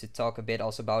really want to talk a bit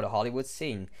also about the Hollywood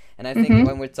scene. And I think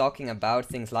when we're talking about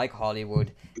things like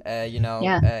Hollywood, you know,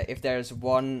 if there's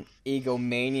one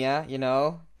egomania, you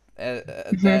know,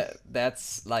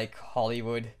 that's like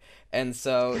Hollywood. And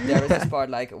so there is this part,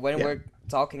 like, when we're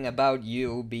talking about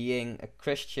you being a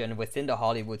Christian within the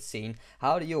Hollywood scene,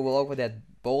 how do you walk with that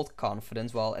bold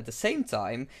confidence, while at the same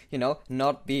time, you know,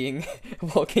 not being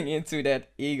walking into that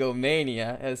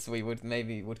egomania, as we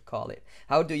would call it.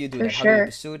 How do you do For that? How do you sure.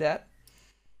 pursue that?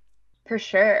 For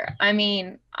sure. I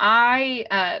mean,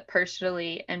 I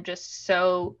personally am just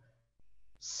so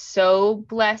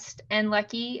blessed and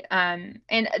lucky. And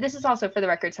this is also, for the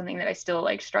record, something that I still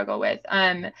like struggle with.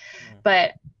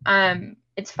 But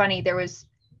it's funny,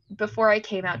 before I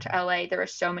came out to LA, there were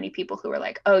so many people who were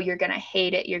like, oh, you're gonna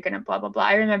hate it, you're gonna blah blah blah.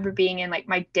 I remember being in like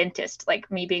my dentist, like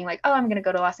me being like, oh, I'm gonna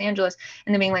go to Los Angeles,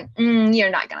 and then being like, you're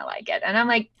not gonna like it. And I'm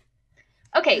like,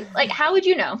 okay, like, how would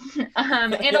you know?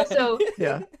 And also,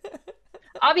 Yeah.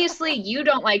 obviously you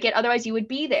don't like it, otherwise you would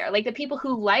be there. Like, the people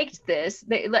who liked this,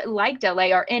 they liked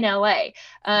LA, are in LA.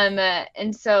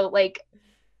 And so like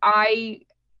I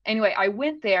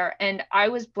went there, and I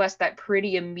was blessed that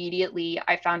pretty immediately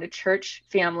I found a church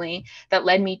family that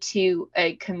led me to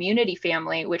a community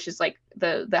family, which is like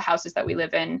the houses that we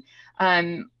live in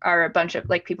are a bunch of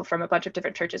like people from a bunch of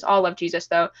different churches, all love Jesus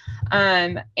though.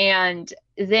 And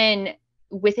then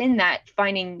within that,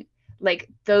 finding like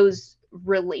those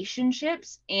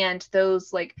relationships and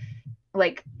those like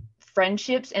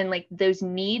friendships and like those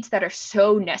needs that are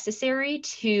so necessary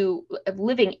to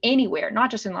living anywhere,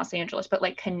 not just in Los Angeles, but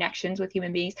like connections with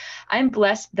human beings. I'm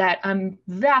blessed that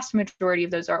vast majority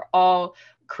of those are all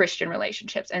Christian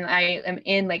relationships, and I am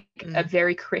in like a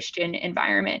very Christian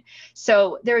environment.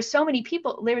 So there's so many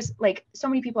people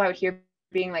I would hear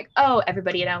being like, oh,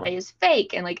 everybody in LA is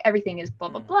fake and like everything is blah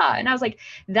blah blah, and I was like,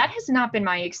 that has not been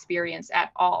my experience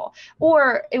at all.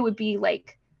 Or it would be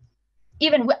like,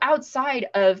 even outside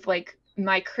of like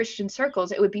my Christian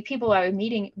circles, it would be people I was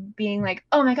meeting being like,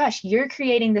 oh my gosh, you're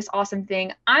creating this awesome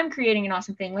thing, I'm creating an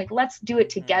awesome thing, like let's do it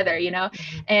together, you know?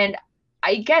 And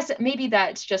I guess maybe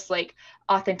that's just like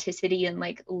authenticity and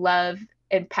like love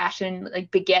and passion, like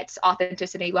begets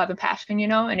authenticity, love and passion, you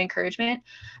know, and encouragement.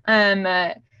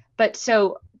 But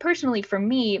so personally for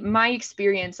me, my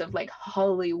experience of like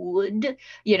Hollywood,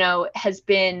 you know, has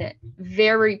been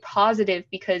very positive,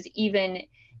 because even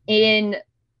in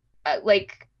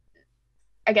like,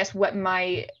 I guess what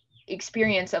my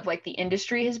experience of like the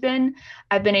industry has been,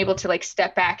 I've been able to like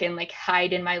step back and like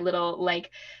hide in my little like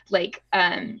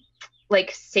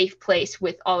safe place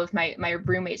with all of my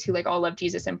roommates who like all love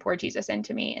Jesus and pour Jesus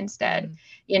into me instead,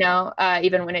 you know,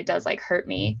 even when it does like hurt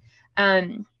me.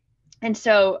 And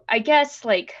so I guess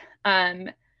like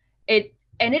it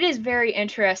is very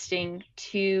interesting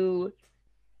to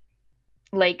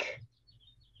like,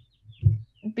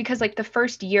 because like the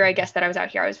first year, I guess, that I was out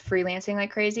here, I was freelancing like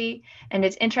crazy. And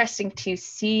it's interesting to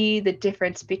see the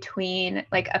difference between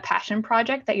like a passion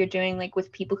project that you're doing like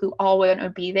with people who all want to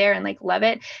be there and like love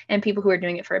it, and people who are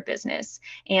doing it for a business,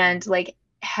 and like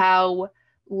how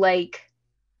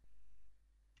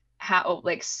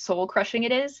soul crushing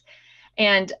it is.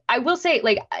 And I will say,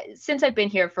 like, since I've been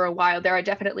here for a while, there are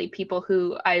definitely people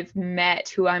who I've met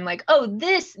who I'm like, oh,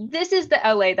 this is the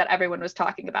LA that everyone was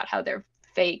talking about, how they're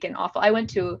fake and awful. I went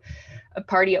to a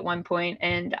party at one point,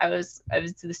 and I was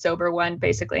the sober one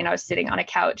basically, and I was sitting on a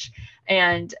couch,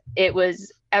 and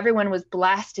everyone was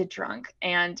blasted drunk,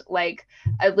 and like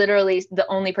I literally, the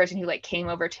only person who like came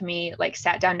over to me, like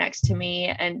sat down next to me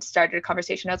and started a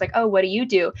conversation. I was like, oh, what do you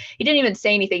do? He didn't even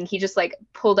say anything. He just like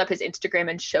pulled up his Instagram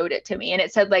and showed it to me, and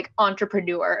it said like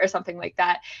entrepreneur or something like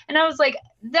that. And I was like,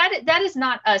 that is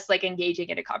not us like engaging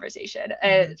in a conversation.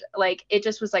 And like it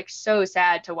just was like so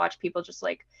sad to watch people just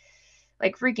like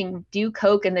freaking do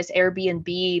coke in this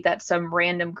Airbnb that some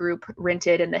random group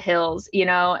rented in the hills, you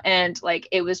know? And like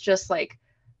it was just like,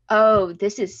 oh,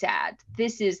 this is sad.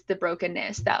 This is the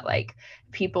brokenness that like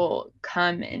people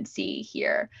come and see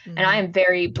here. And I am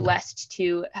very blessed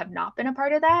to have not been a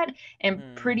part of that.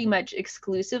 And pretty much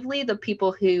exclusively the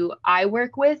people who I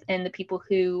work with and the people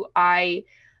who I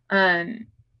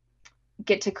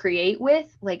get to create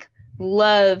with, like,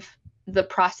 love the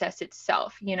process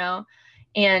itself, you know?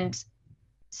 And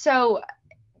so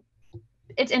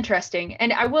it's interesting.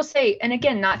 And I will say, and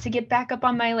again, not to get back up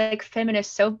on my like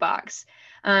feminist soapbox,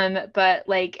 but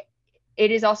like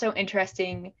it is also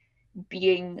interesting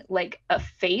being like a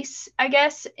face, I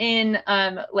guess, in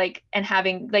like, and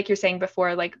having, like you're saying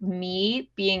before, like me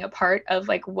being a part of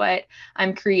like what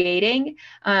I'm creating,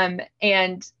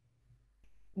 and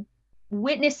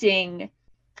witnessing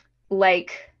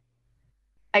like,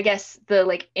 I guess the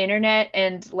like internet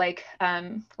and like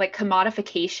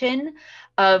commodification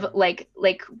of like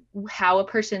how a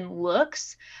person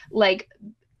looks, like,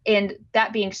 and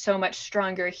that being so much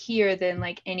stronger here than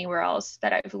like anywhere else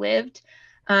that I've lived.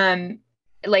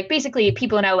 Like basically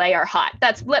people in LA are hot.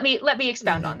 Let me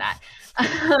expound on that.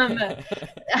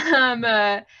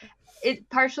 it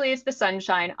partially it's the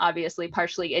sunshine, obviously,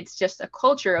 partially it's just a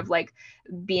culture of like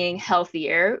being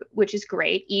healthier, which is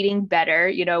great, eating better,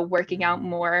 you know, working out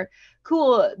more,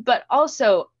 cool. But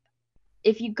also,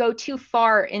 if you go too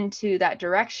far into that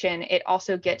direction, it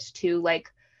also gets to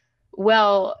like,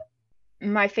 well,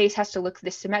 my face has to look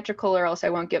this symmetrical or else I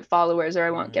won't get followers or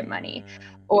I won't get money.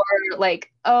 Or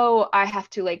like, oh, I have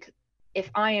to like,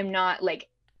 if I am not like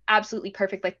absolutely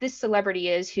perfect like this celebrity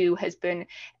is, who has been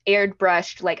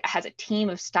airbrushed, like has a team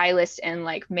of stylists and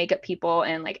like makeup people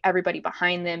and like everybody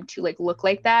behind them to like look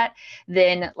like that,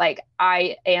 then like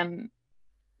I am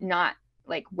not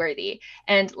like worthy.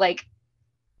 And like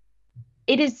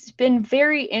it has been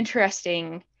very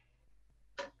interesting.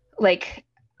 Like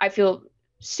I feel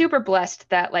super blessed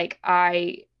that like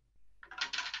I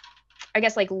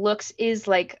guess like looks is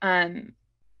like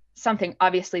something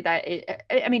obviously that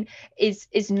I mean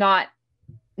is not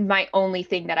my only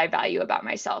thing that I value about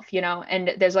myself, you know.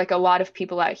 And there's like a lot of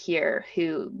people out here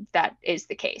who that is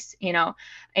the case, you know.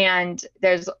 And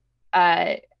there's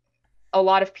a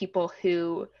lot of people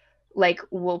who like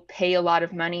will pay a lot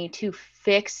of money to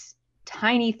fix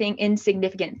tiny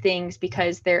insignificant things,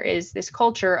 because there is this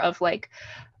culture of like,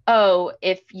 oh,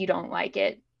 if you don't like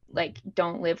it, like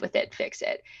don't live with it, fix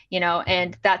it, you know.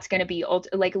 And that's going to be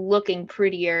like looking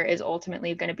prettier is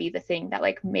ultimately going to be the thing that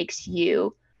like makes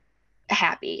you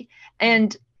happy.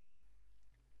 And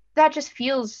that just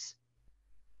feels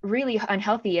really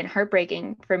unhealthy and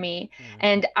heartbreaking for me.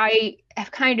 And I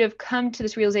have kind of come to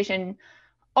this realization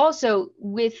also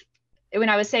with when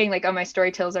I was saying like, oh, my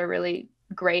story tells are really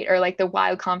great, or like the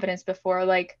wild confidence before,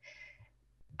 like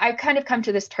I've kind of come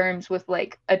to this terms with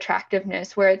like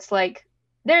attractiveness, where it's like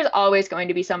there's always going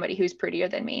to be somebody who's prettier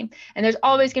than me, and there's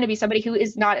always going to be somebody who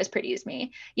is not as pretty as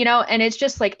me, you know. And it's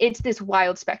just like it's this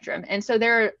wild spectrum. And so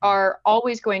there are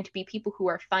always going to be people who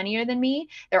are funnier than me,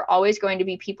 there are always going to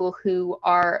be people who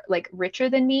are like richer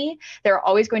than me, there are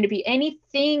always going to be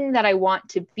anything that I want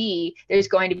to be, there's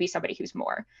going to be somebody who's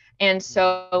more. And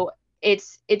so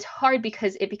it's hard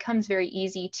because it becomes very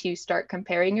easy to start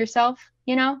comparing yourself,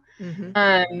 you know.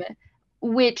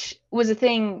 Which was a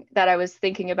thing that I was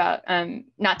thinking about,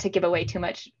 not to give away too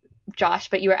much, Josh,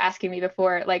 but you were asking me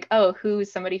before, like, oh,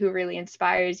 who's somebody who really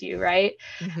inspires you, right?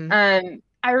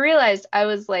 I realized I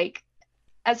was like,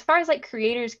 as far as like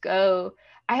creators go,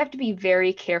 I have to be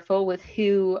very careful with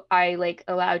who I like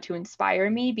allow to inspire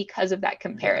me because of that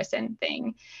comparison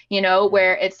thing, you know,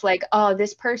 where it's like, oh,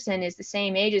 this person is the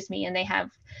same age as me and they have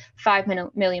 5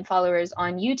 million followers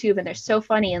on YouTube and they're so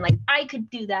funny, and like I could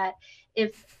do that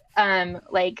if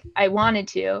like I wanted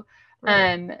to.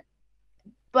 Right.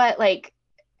 But like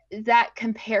that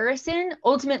comparison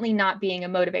ultimately not being a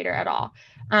motivator at all.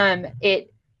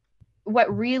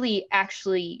 What really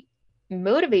actually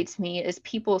motivates me is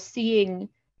people seeing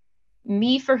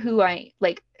me for who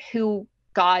who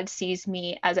God sees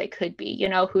me as I could be, you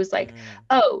know, who's like,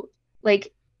 oh,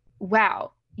 like,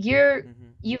 wow,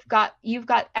 you've got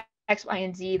X, Y,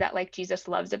 and Z that like Jesus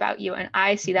loves about you, and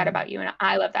I see that about you, and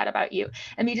I love that about you,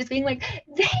 and me just being like,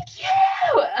 thank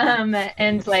you,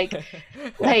 and like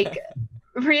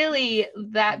really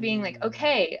that being like,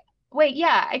 okay, wait,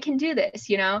 yeah, I can do this,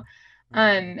 you know,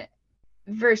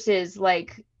 versus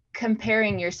like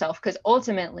comparing yourself, because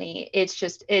ultimately it's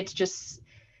just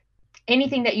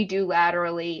anything that you do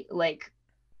laterally, like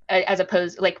as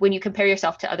opposed, like when you compare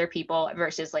yourself to other people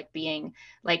versus like being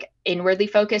like inwardly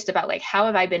focused about like how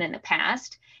have I been in the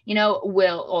past, you know,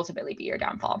 will ultimately be your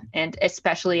downfall. And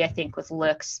especially I think with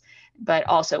looks, but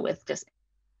also with just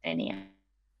any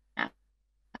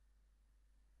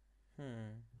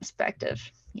perspective,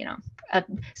 you know.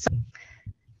 So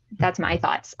that's my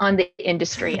thoughts on the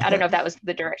industry. I don't know if that was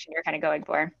the direction you're kind of going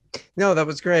for. No, that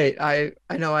was great. I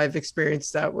know I've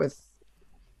experienced that with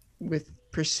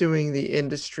pursuing the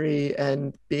industry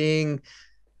and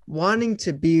wanting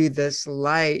to be this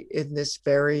light in this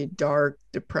very dark,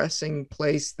 depressing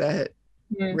place that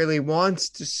really wants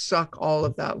to suck all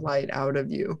of that light out of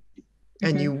you.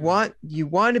 And you want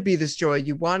to be this joy,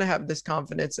 you want to have this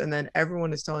confidence, and then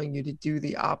everyone is telling you to do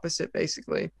the opposite,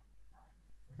 basically.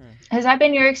 Has that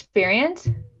been your experience?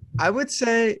 I would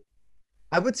say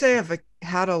I've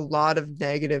had a lot of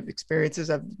negative experiences.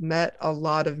 I've met a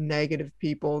lot of negative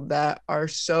people that are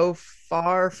so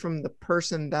far from the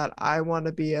person that I want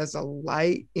to be as a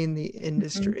light in the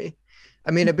industry.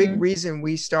 I mean, a big reason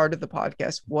we started the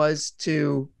podcast was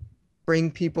to bring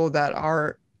people that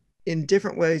are in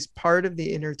different ways part of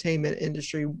the entertainment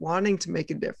industry, wanting to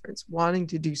make a difference, wanting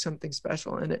to do something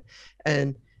special in it,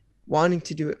 and wanting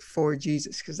to do it for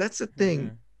Jesus, because that's the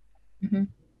thing.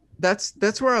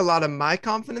 That's where a lot of my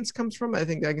confidence comes from. I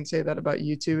think I can say that about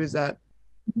you too, is that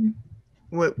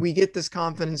what we get this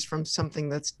confidence from something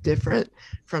that's different,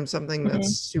 from something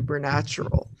that's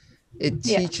supernatural. It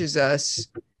teaches us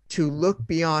to look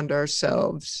beyond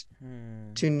ourselves,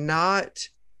 to not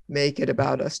make it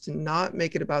about us, to not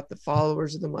make it about the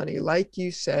followers of the money. Like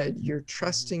you said, you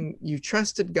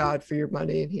trusted God for your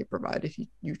money and he provided.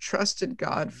 You trusted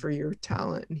God for your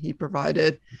talent and he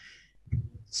provided.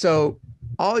 So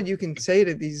all you can say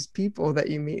to these people that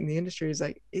you meet in the industry is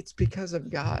like, it's because of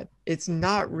God. It's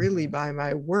not really by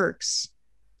my works,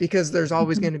 because there's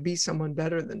always going to be someone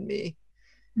better than me.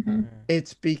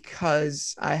 It's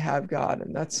because I have God.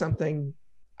 And that's something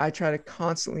I try to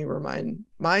constantly remind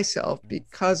myself,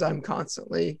 because I'm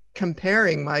constantly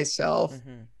comparing myself,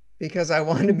 because I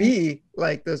want to be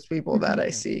like those people that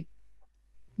I see.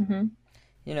 You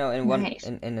know,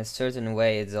 in a certain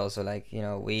way, it's also like, you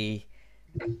know, we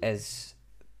as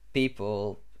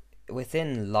people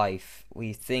within life,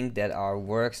 we think that our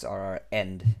works are our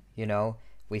end. You know,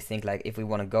 we think like if we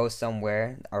want to go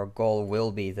somewhere, our goal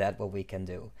will be that what we can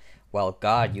do. Well,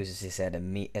 God uses this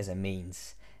as a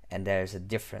means, and there's a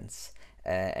difference.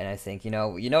 And I think, you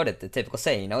know that the typical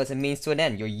saying, you know, it's a means to an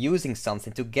end. You're using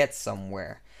something to get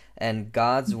somewhere. And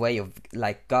God's way of,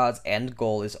 like, God's end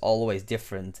goal is always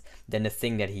different than the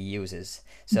thing that he uses.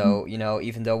 So, you know,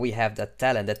 even though we have that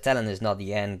talent is not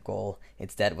the end goal.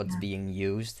 It's that what's being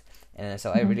used. And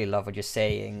so I really love what you're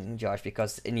saying, Josh,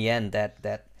 because in the end,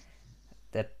 that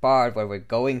part where we're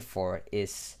going for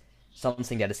is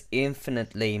something that is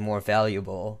infinitely more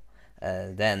valuable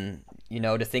than, you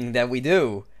know, the thing that we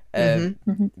do.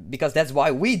 Because that's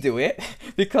why we do it,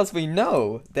 because we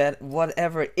know that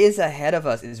whatever is ahead of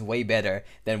us is way better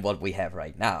than what we have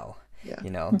right now. You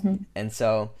know. And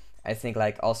so I think,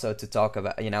 like, also to talk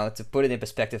about, you know, to put it in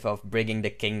perspective of bringing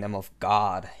the kingdom of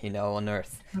God, you know, on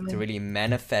earth, to really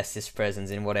manifest his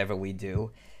presence in whatever we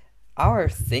do. Our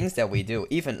things that we do,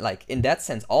 even like in that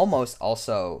sense, almost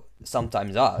also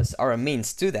sometimes us, are a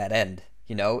means to that end,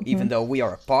 you know, even though we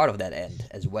are a part of that end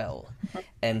as well.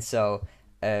 And so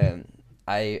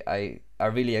I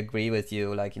really agree with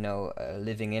you, like, you know,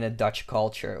 living in a Dutch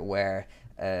culture where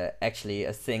actually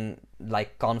a thing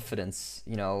like confidence,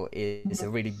 you know, is a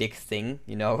really big thing,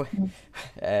 you know.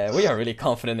 We are really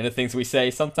confident in the things we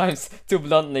say, sometimes too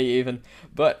bluntly even.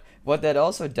 But what that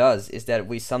also does is that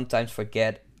we sometimes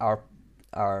forget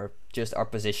our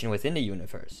position within the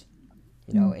universe.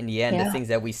 You know, in the end, the things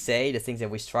that we say, the things that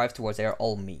we strive towards, they're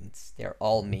all means. They're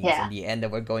all means. And the end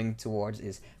that we're going towards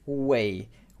is way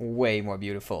more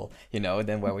beautiful, you know,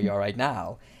 than where we are right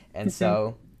now. And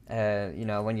so, you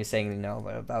know, when you're saying, you know,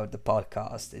 about the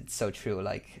podcast, it's so true.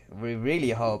 Like, we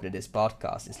really hope that this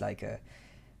podcast is like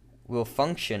will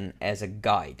function as a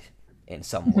guide in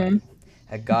some way.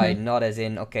 A guide, not as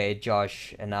in, okay,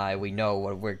 Josh and I, we know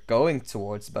what we're going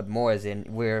towards, but more as in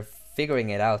we're figuring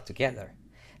it out together.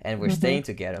 And we're staying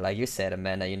together, like you said,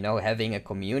 Amanda, you know, having a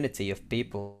community of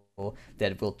people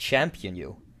that will champion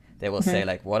you. They will say,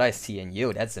 like, what I see in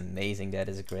you, that's amazing, that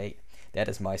is great. That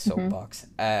is my soapbox.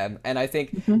 And I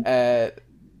think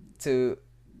to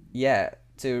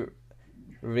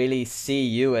really see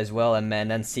you as well,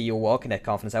 Amanda, and see you walk in that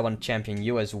confidence. I want to champion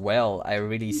you as well. I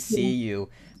really see you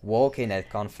walk in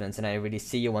that confidence, and I really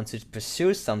see you want to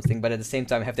pursue something, but at the same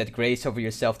time have that grace over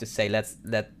yourself to say, let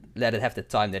it have the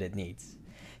time that it needs.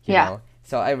 You know?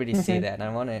 So I really see that, and I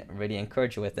want to really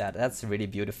encourage you with that. That's really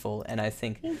beautiful, and I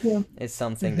think it's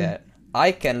something that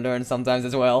I can learn sometimes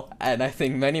as well, and I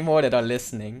think many more that are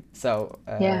listening. So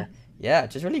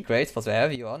just really grateful to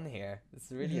have you on here.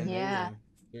 It's really amazing.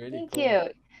 It's really Thank cool. you.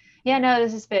 Yeah, no,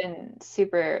 this has been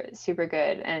super, super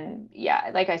good. And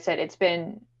yeah, like I said, it's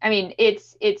been, I mean,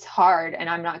 it's hard, and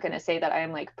I'm not going to say that I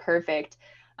am like perfect.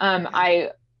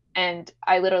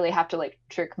 I literally have to like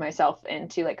trick myself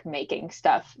into like making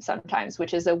stuff sometimes,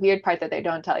 which is a weird part that they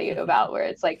don't tell you about, where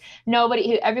it's like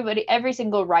every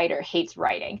single writer hates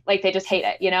writing. Like, they just hate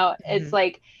it, you know. It's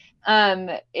like,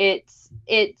 it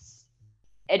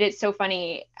is so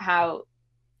funny how,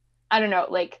 I don't know,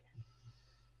 like,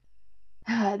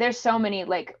 there's so many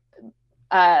like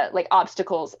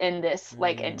obstacles in this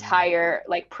like entire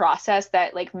like process,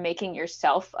 that like making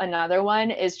yourself another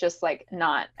one is just like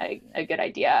not a good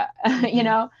idea. You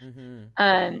know.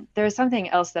 There was something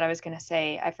else that I was gonna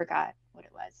say. I forgot what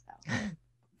it was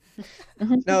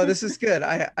though. No, this is good.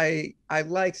 I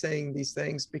like saying these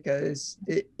things, because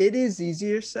it is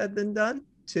easier said than done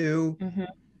to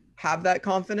have that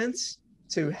confidence,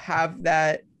 to have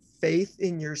that faith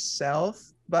in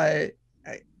yourself. But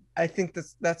I think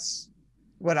that's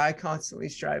what I constantly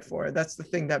strive for. That's the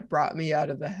thing that brought me out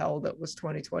of the hell that was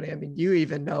 2020. I mean, you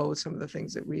even know some of the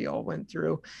things that we all went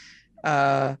through.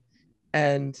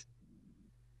 And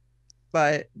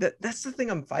but that's the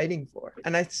thing I'm fighting for.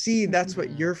 And I see that's what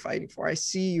Mhm. you're fighting for. I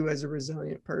see you as a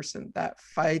resilient person that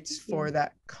fights Thank you. for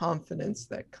that confidence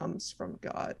that comes from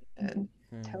God. And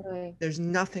Hmm. Totally. there's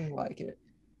nothing like it.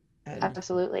 And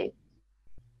Absolutely.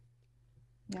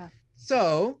 Yeah.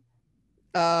 so,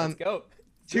 Let's go.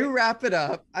 to wrap it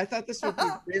up, I thought this would be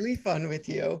really fun with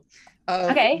you.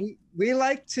 Okay. We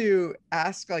like to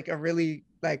ask like a really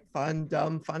like fun,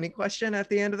 dumb, funny question at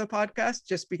the end of the podcast,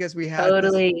 just because we had this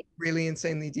Totally. really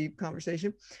insanely deep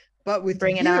conversation. But with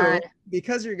Bring it you, on.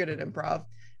 because you're good at improv,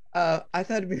 I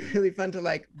thought it'd be really fun to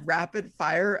like rapid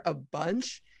fire a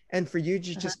bunch, and for you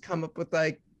to just come up with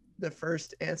like the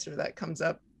first answer that comes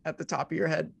up at the top of your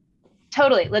head.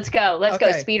 Totally. Let's go. Let's go.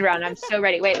 Okay. Speed round. I'm so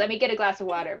ready. Wait, let me get a glass of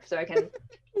water so I can.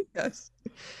 Yes.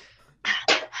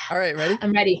 All right, ready?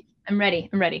 I'm ready. I'm ready.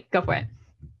 I'm ready. Go for it.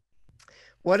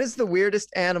 What is the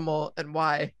weirdest animal and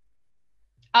why?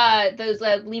 Those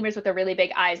lemurs with the really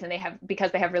big eyes, and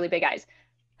because they have really big eyes.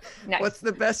 Next. What's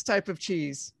the best type of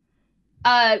cheese?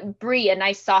 Brie, a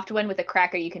nice soft one with a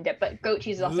cracker you can dip, but goat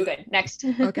cheese is also good. Next.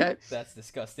 Okay. That's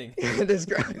disgusting. It is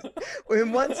gross. Well,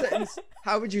 in one sentence,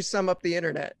 how would you sum up the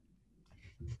internet?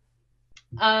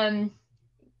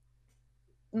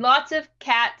 Lots of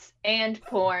cats and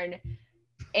porn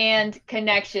and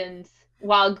connections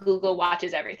while Google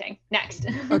watches everything. Next.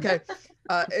 Okay.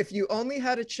 If you only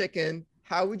had a chicken,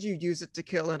 how would you use it to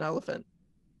kill an elephant?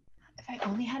 If I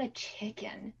only had a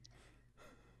chicken,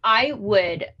 I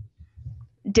would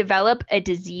develop a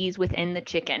disease within the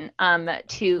chicken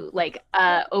to like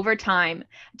over time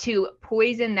to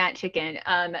poison that chicken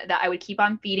that I would keep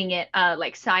on feeding it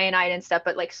like cyanide and stuff,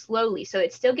 but like slowly, so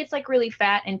it still gets like really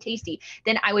fat and tasty.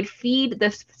 Then I would feed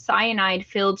the cyanide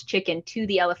filled chicken to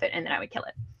the elephant, and then I would kill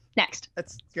it. Next.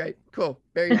 That's great. Cool.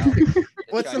 Very good.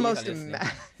 What's the Chinese most are listening.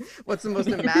 what's the most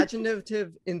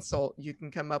imaginative insult you can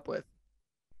come up with?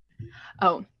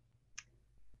 Oh.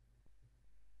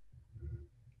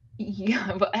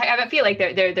 Yeah, but I feel like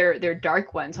they're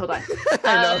dark ones. Hold on.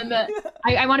 I know.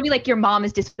 I want to be like, your mom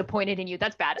is disappointed in you.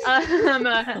 That's bad.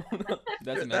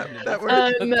 That's imaginative. that works.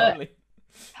 Totally.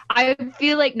 I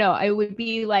feel like no. I would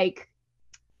be like,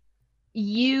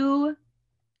 you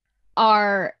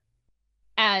are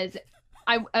as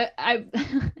I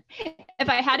if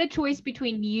I had a choice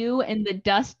between you and the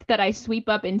dust that I sweep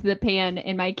up into the pan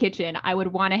in my kitchen, I would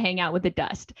want to hang out with the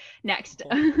dust. Next.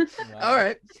 Wow. All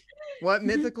right. What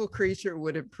mythical creature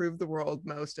would improve the world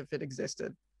most if it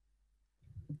existed?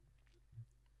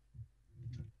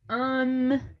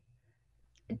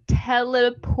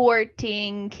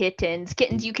 Teleporting kittens.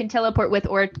 Kittens you can teleport with,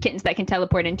 or kittens that can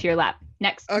teleport into your lap.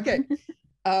 Next. Okay.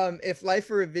 If life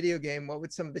were a video game, what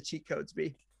would some of the cheat codes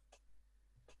be?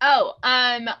 Oh,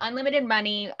 unlimited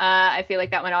money. I feel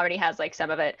like that one already has like some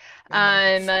of it.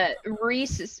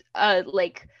 Reese,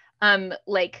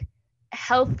 like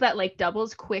health that like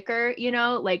doubles quicker, you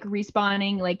know, like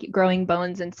respawning, like growing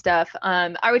bones and stuff.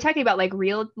 Are we talking about like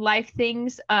real life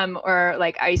things? Or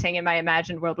like, are you saying in my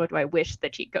imagined world, what do I wish the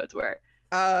cheat codes were?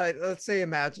 Let's say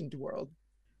imagined world.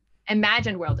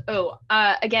 Imagined world. Oh,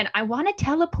 again, I want to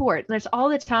teleport. That's all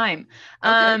the time.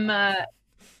 Okay.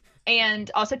 And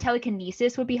also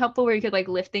telekinesis would be helpful, where you could like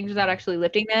lift things without actually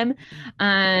lifting them.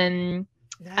 Yeah,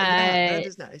 that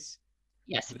is nice.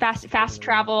 Yes, fast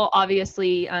travel,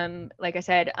 obviously. Like I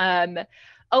said,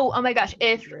 oh my gosh,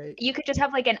 if Great. you could just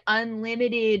have like an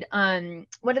unlimited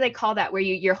what do they call that, where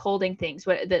you're holding things,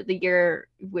 what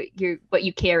what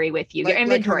you carry with you, your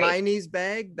inventory. Like Hermione's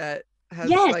bag that has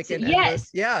Yes, like an yes. endless,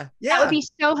 yeah. That would be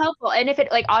so helpful. And if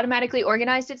it like automatically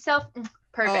organized itself,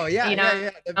 perfect. Oh yeah, you know? yeah,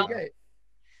 that'd be great.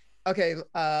 Okay,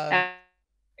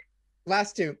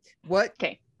 last two. What?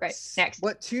 Okay, right. Next.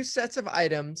 What two sets of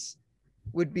items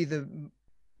would be the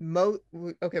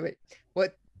okay, wait.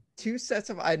 What two sets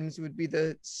of items would be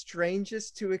the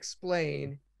strangest to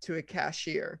explain to a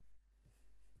cashier?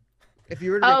 If you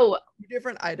were to make two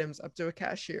different items up to a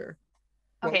cashier,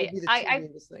 what would be the two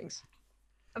weirdest things?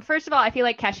 First of all, I feel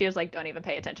like cashiers like don't even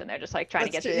pay attention. They're just like trying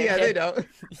to get through their Yeah, shit. they don't.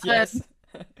 Yes.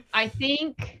 I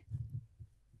think,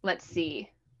 let's see.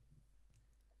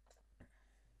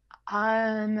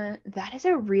 That is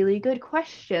a really good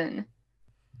question.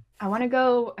 I want to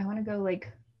go like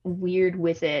weird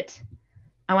with it.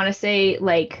 I want to say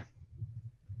like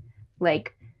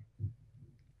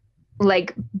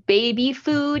baby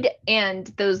food and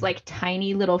those like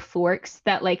tiny little forks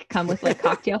that like come with like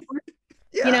cocktail forks.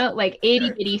 Yeah. You know, like itty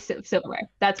bitty silverware.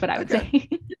 That's what I would say.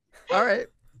 All right.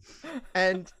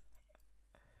 And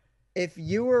if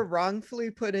you were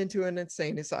wrongfully put into an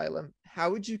insane asylum, how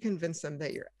would you convince them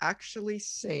that you're actually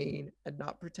sane and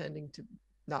not pretending to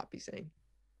not be sane?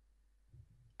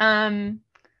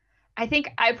 I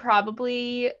think I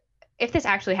probably, if this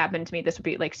actually happened to me, this would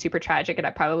be like super tragic and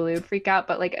I probably would freak out.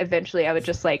 But like eventually I would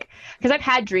just like, because I've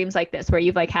had dreams like this where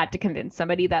you've like had to convince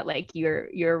somebody that like you're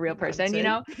a real person, you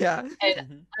know? Yeah.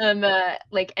 And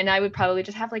like, and I would probably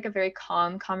just have like a very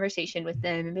calm conversation with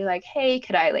them and be like, hey,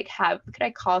 could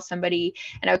I call somebody?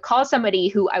 And I would call somebody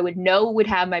who I would know would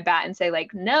have my back and say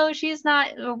like, no, she's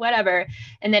not, or whatever.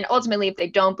 And then ultimately, if they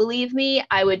don't believe me,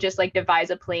 I would just like devise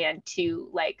a plan to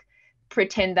like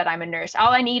pretend that I'm a nurse.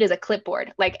 All I need is a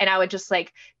clipboard. Like, and I would just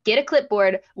like get a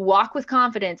clipboard, walk with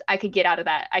confidence. I could get out of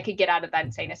that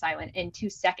insane asylum in 2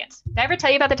 seconds. Did I ever tell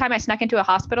you about the time I snuck into a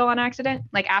hospital on accident?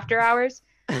 Like after hours?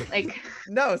 Like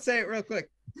no, say it real quick.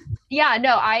 Yeah,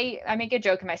 no, I make a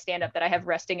joke in my stand-up that I have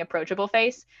resting approachable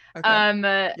face.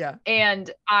 Okay. Yeah. And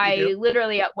I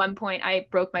literally at one point I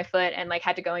broke my foot and like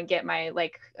had to go and get my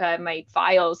my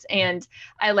files, and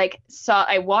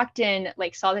I walked in,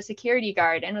 like saw the security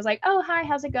guard and was like, oh hi,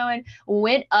 how's it going?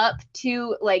 Went up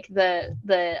to like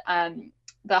the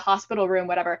hospital room,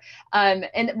 whatever,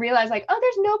 and realized like, oh,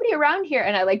 there's nobody around here.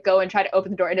 And I like go and try to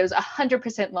open the door and it was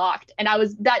 100% locked. And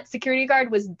that security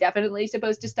guard was definitely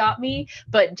supposed to stop me,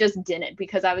 but just didn't,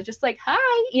 because I was just like,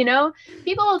 hi, you know,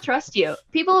 people will trust you.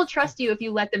 People will trust you if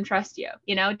you let them trust you,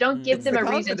 you know, don't give them a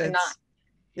reason to not.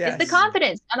 Yes. It's the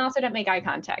confidence. And also don't make eye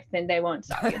contact, then they won't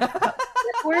stop you.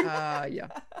 Yeah.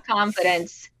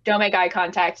 Confidence. Don't make eye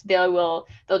contact. They'll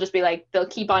just be like, they'll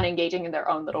keep on engaging in their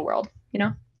own little world, you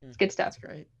know? It's good stuff. That's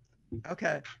great.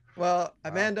 Okay. Well,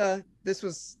 Amanda, this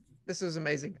was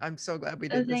amazing. I'm so glad we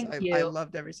did this. I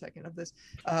loved every second of this.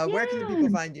 Where can the people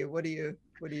find you? What are you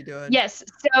doing? Yes.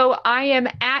 So I am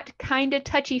at Kinda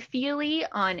Touchy Feely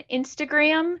on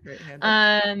Instagram. Great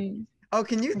handle. Oh,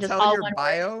 can you tell your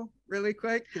bio really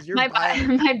quick? Because your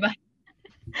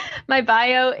my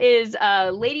bio is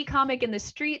lady comic in the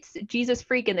streets, Jesus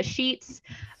freak in the sheets.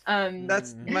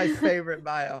 That's my favorite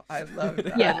bio. I love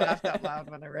that. Yeah. I laughed out loud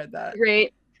when I read that.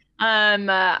 Great.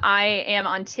 I am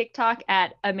on TikTok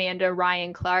at Amanda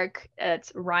Ryan Clark.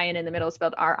 It's Ryan in the middle,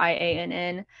 spelled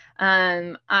RIANN.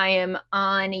 I am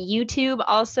on YouTube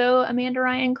also, Amanda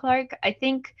Ryan Clark. I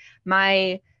think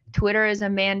my Twitter is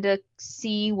Amanda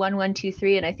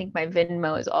C1123, and I think my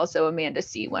Venmo is also Amanda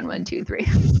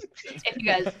C1123. If you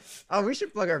guys, we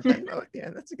should plug our Venmo at the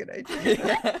end. That's a good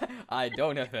idea. I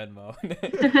don't have Venmo,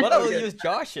 but I will use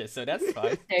Josh's, so that's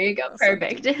fine. There you go,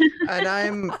 perfect. And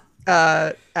I'm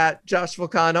at Josh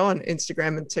Volcano on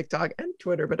Instagram and TikTok and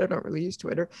Twitter, but I don't really use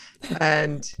Twitter.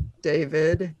 And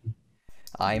David.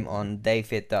 I'm on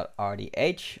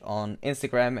david.rdh on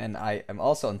Instagram, and I am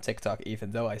also on TikTok,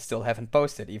 even though I still haven't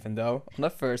posted, even though on the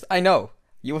first, I know,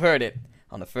 you heard it,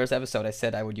 on the first episode I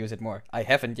said I would use it more. I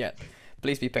haven't yet.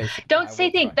 Please be patient. Don't say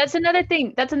things. That's another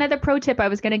thing. That's another pro tip I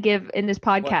was going to give in this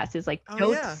podcast is like,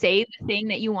 don't say the thing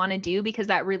that you want to do, because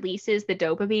that releases the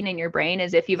dopamine in your brain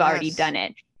as if you've already done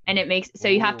it. And it makes, so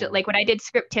you have to, like when I did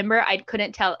Script Timber, I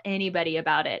couldn't tell anybody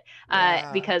about it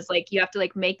because like you have to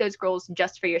like make those goals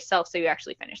just for yourself so you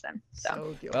actually finish them.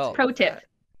 So pro tip.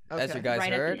 Okay. As you guys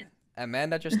heard,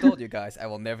 Amanda just told you guys I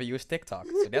will never use TikTok.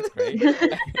 So that's great.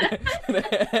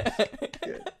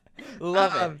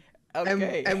 Love it.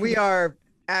 Okay. And we are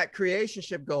at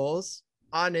Creationship Goals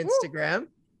on Instagram,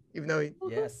 even though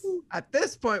at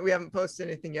this point we haven't posted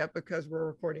anything yet because we're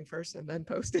recording first and then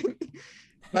posting.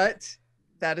 But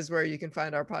that is where you can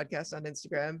find our podcast on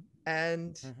Instagram.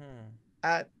 And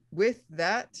with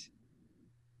that,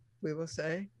 we will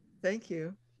say thank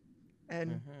you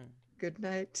and good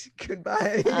night,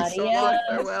 goodbye, so long,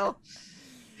 farewell.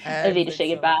 Evie to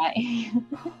say goodbye.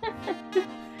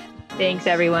 Thanks,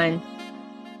 everyone.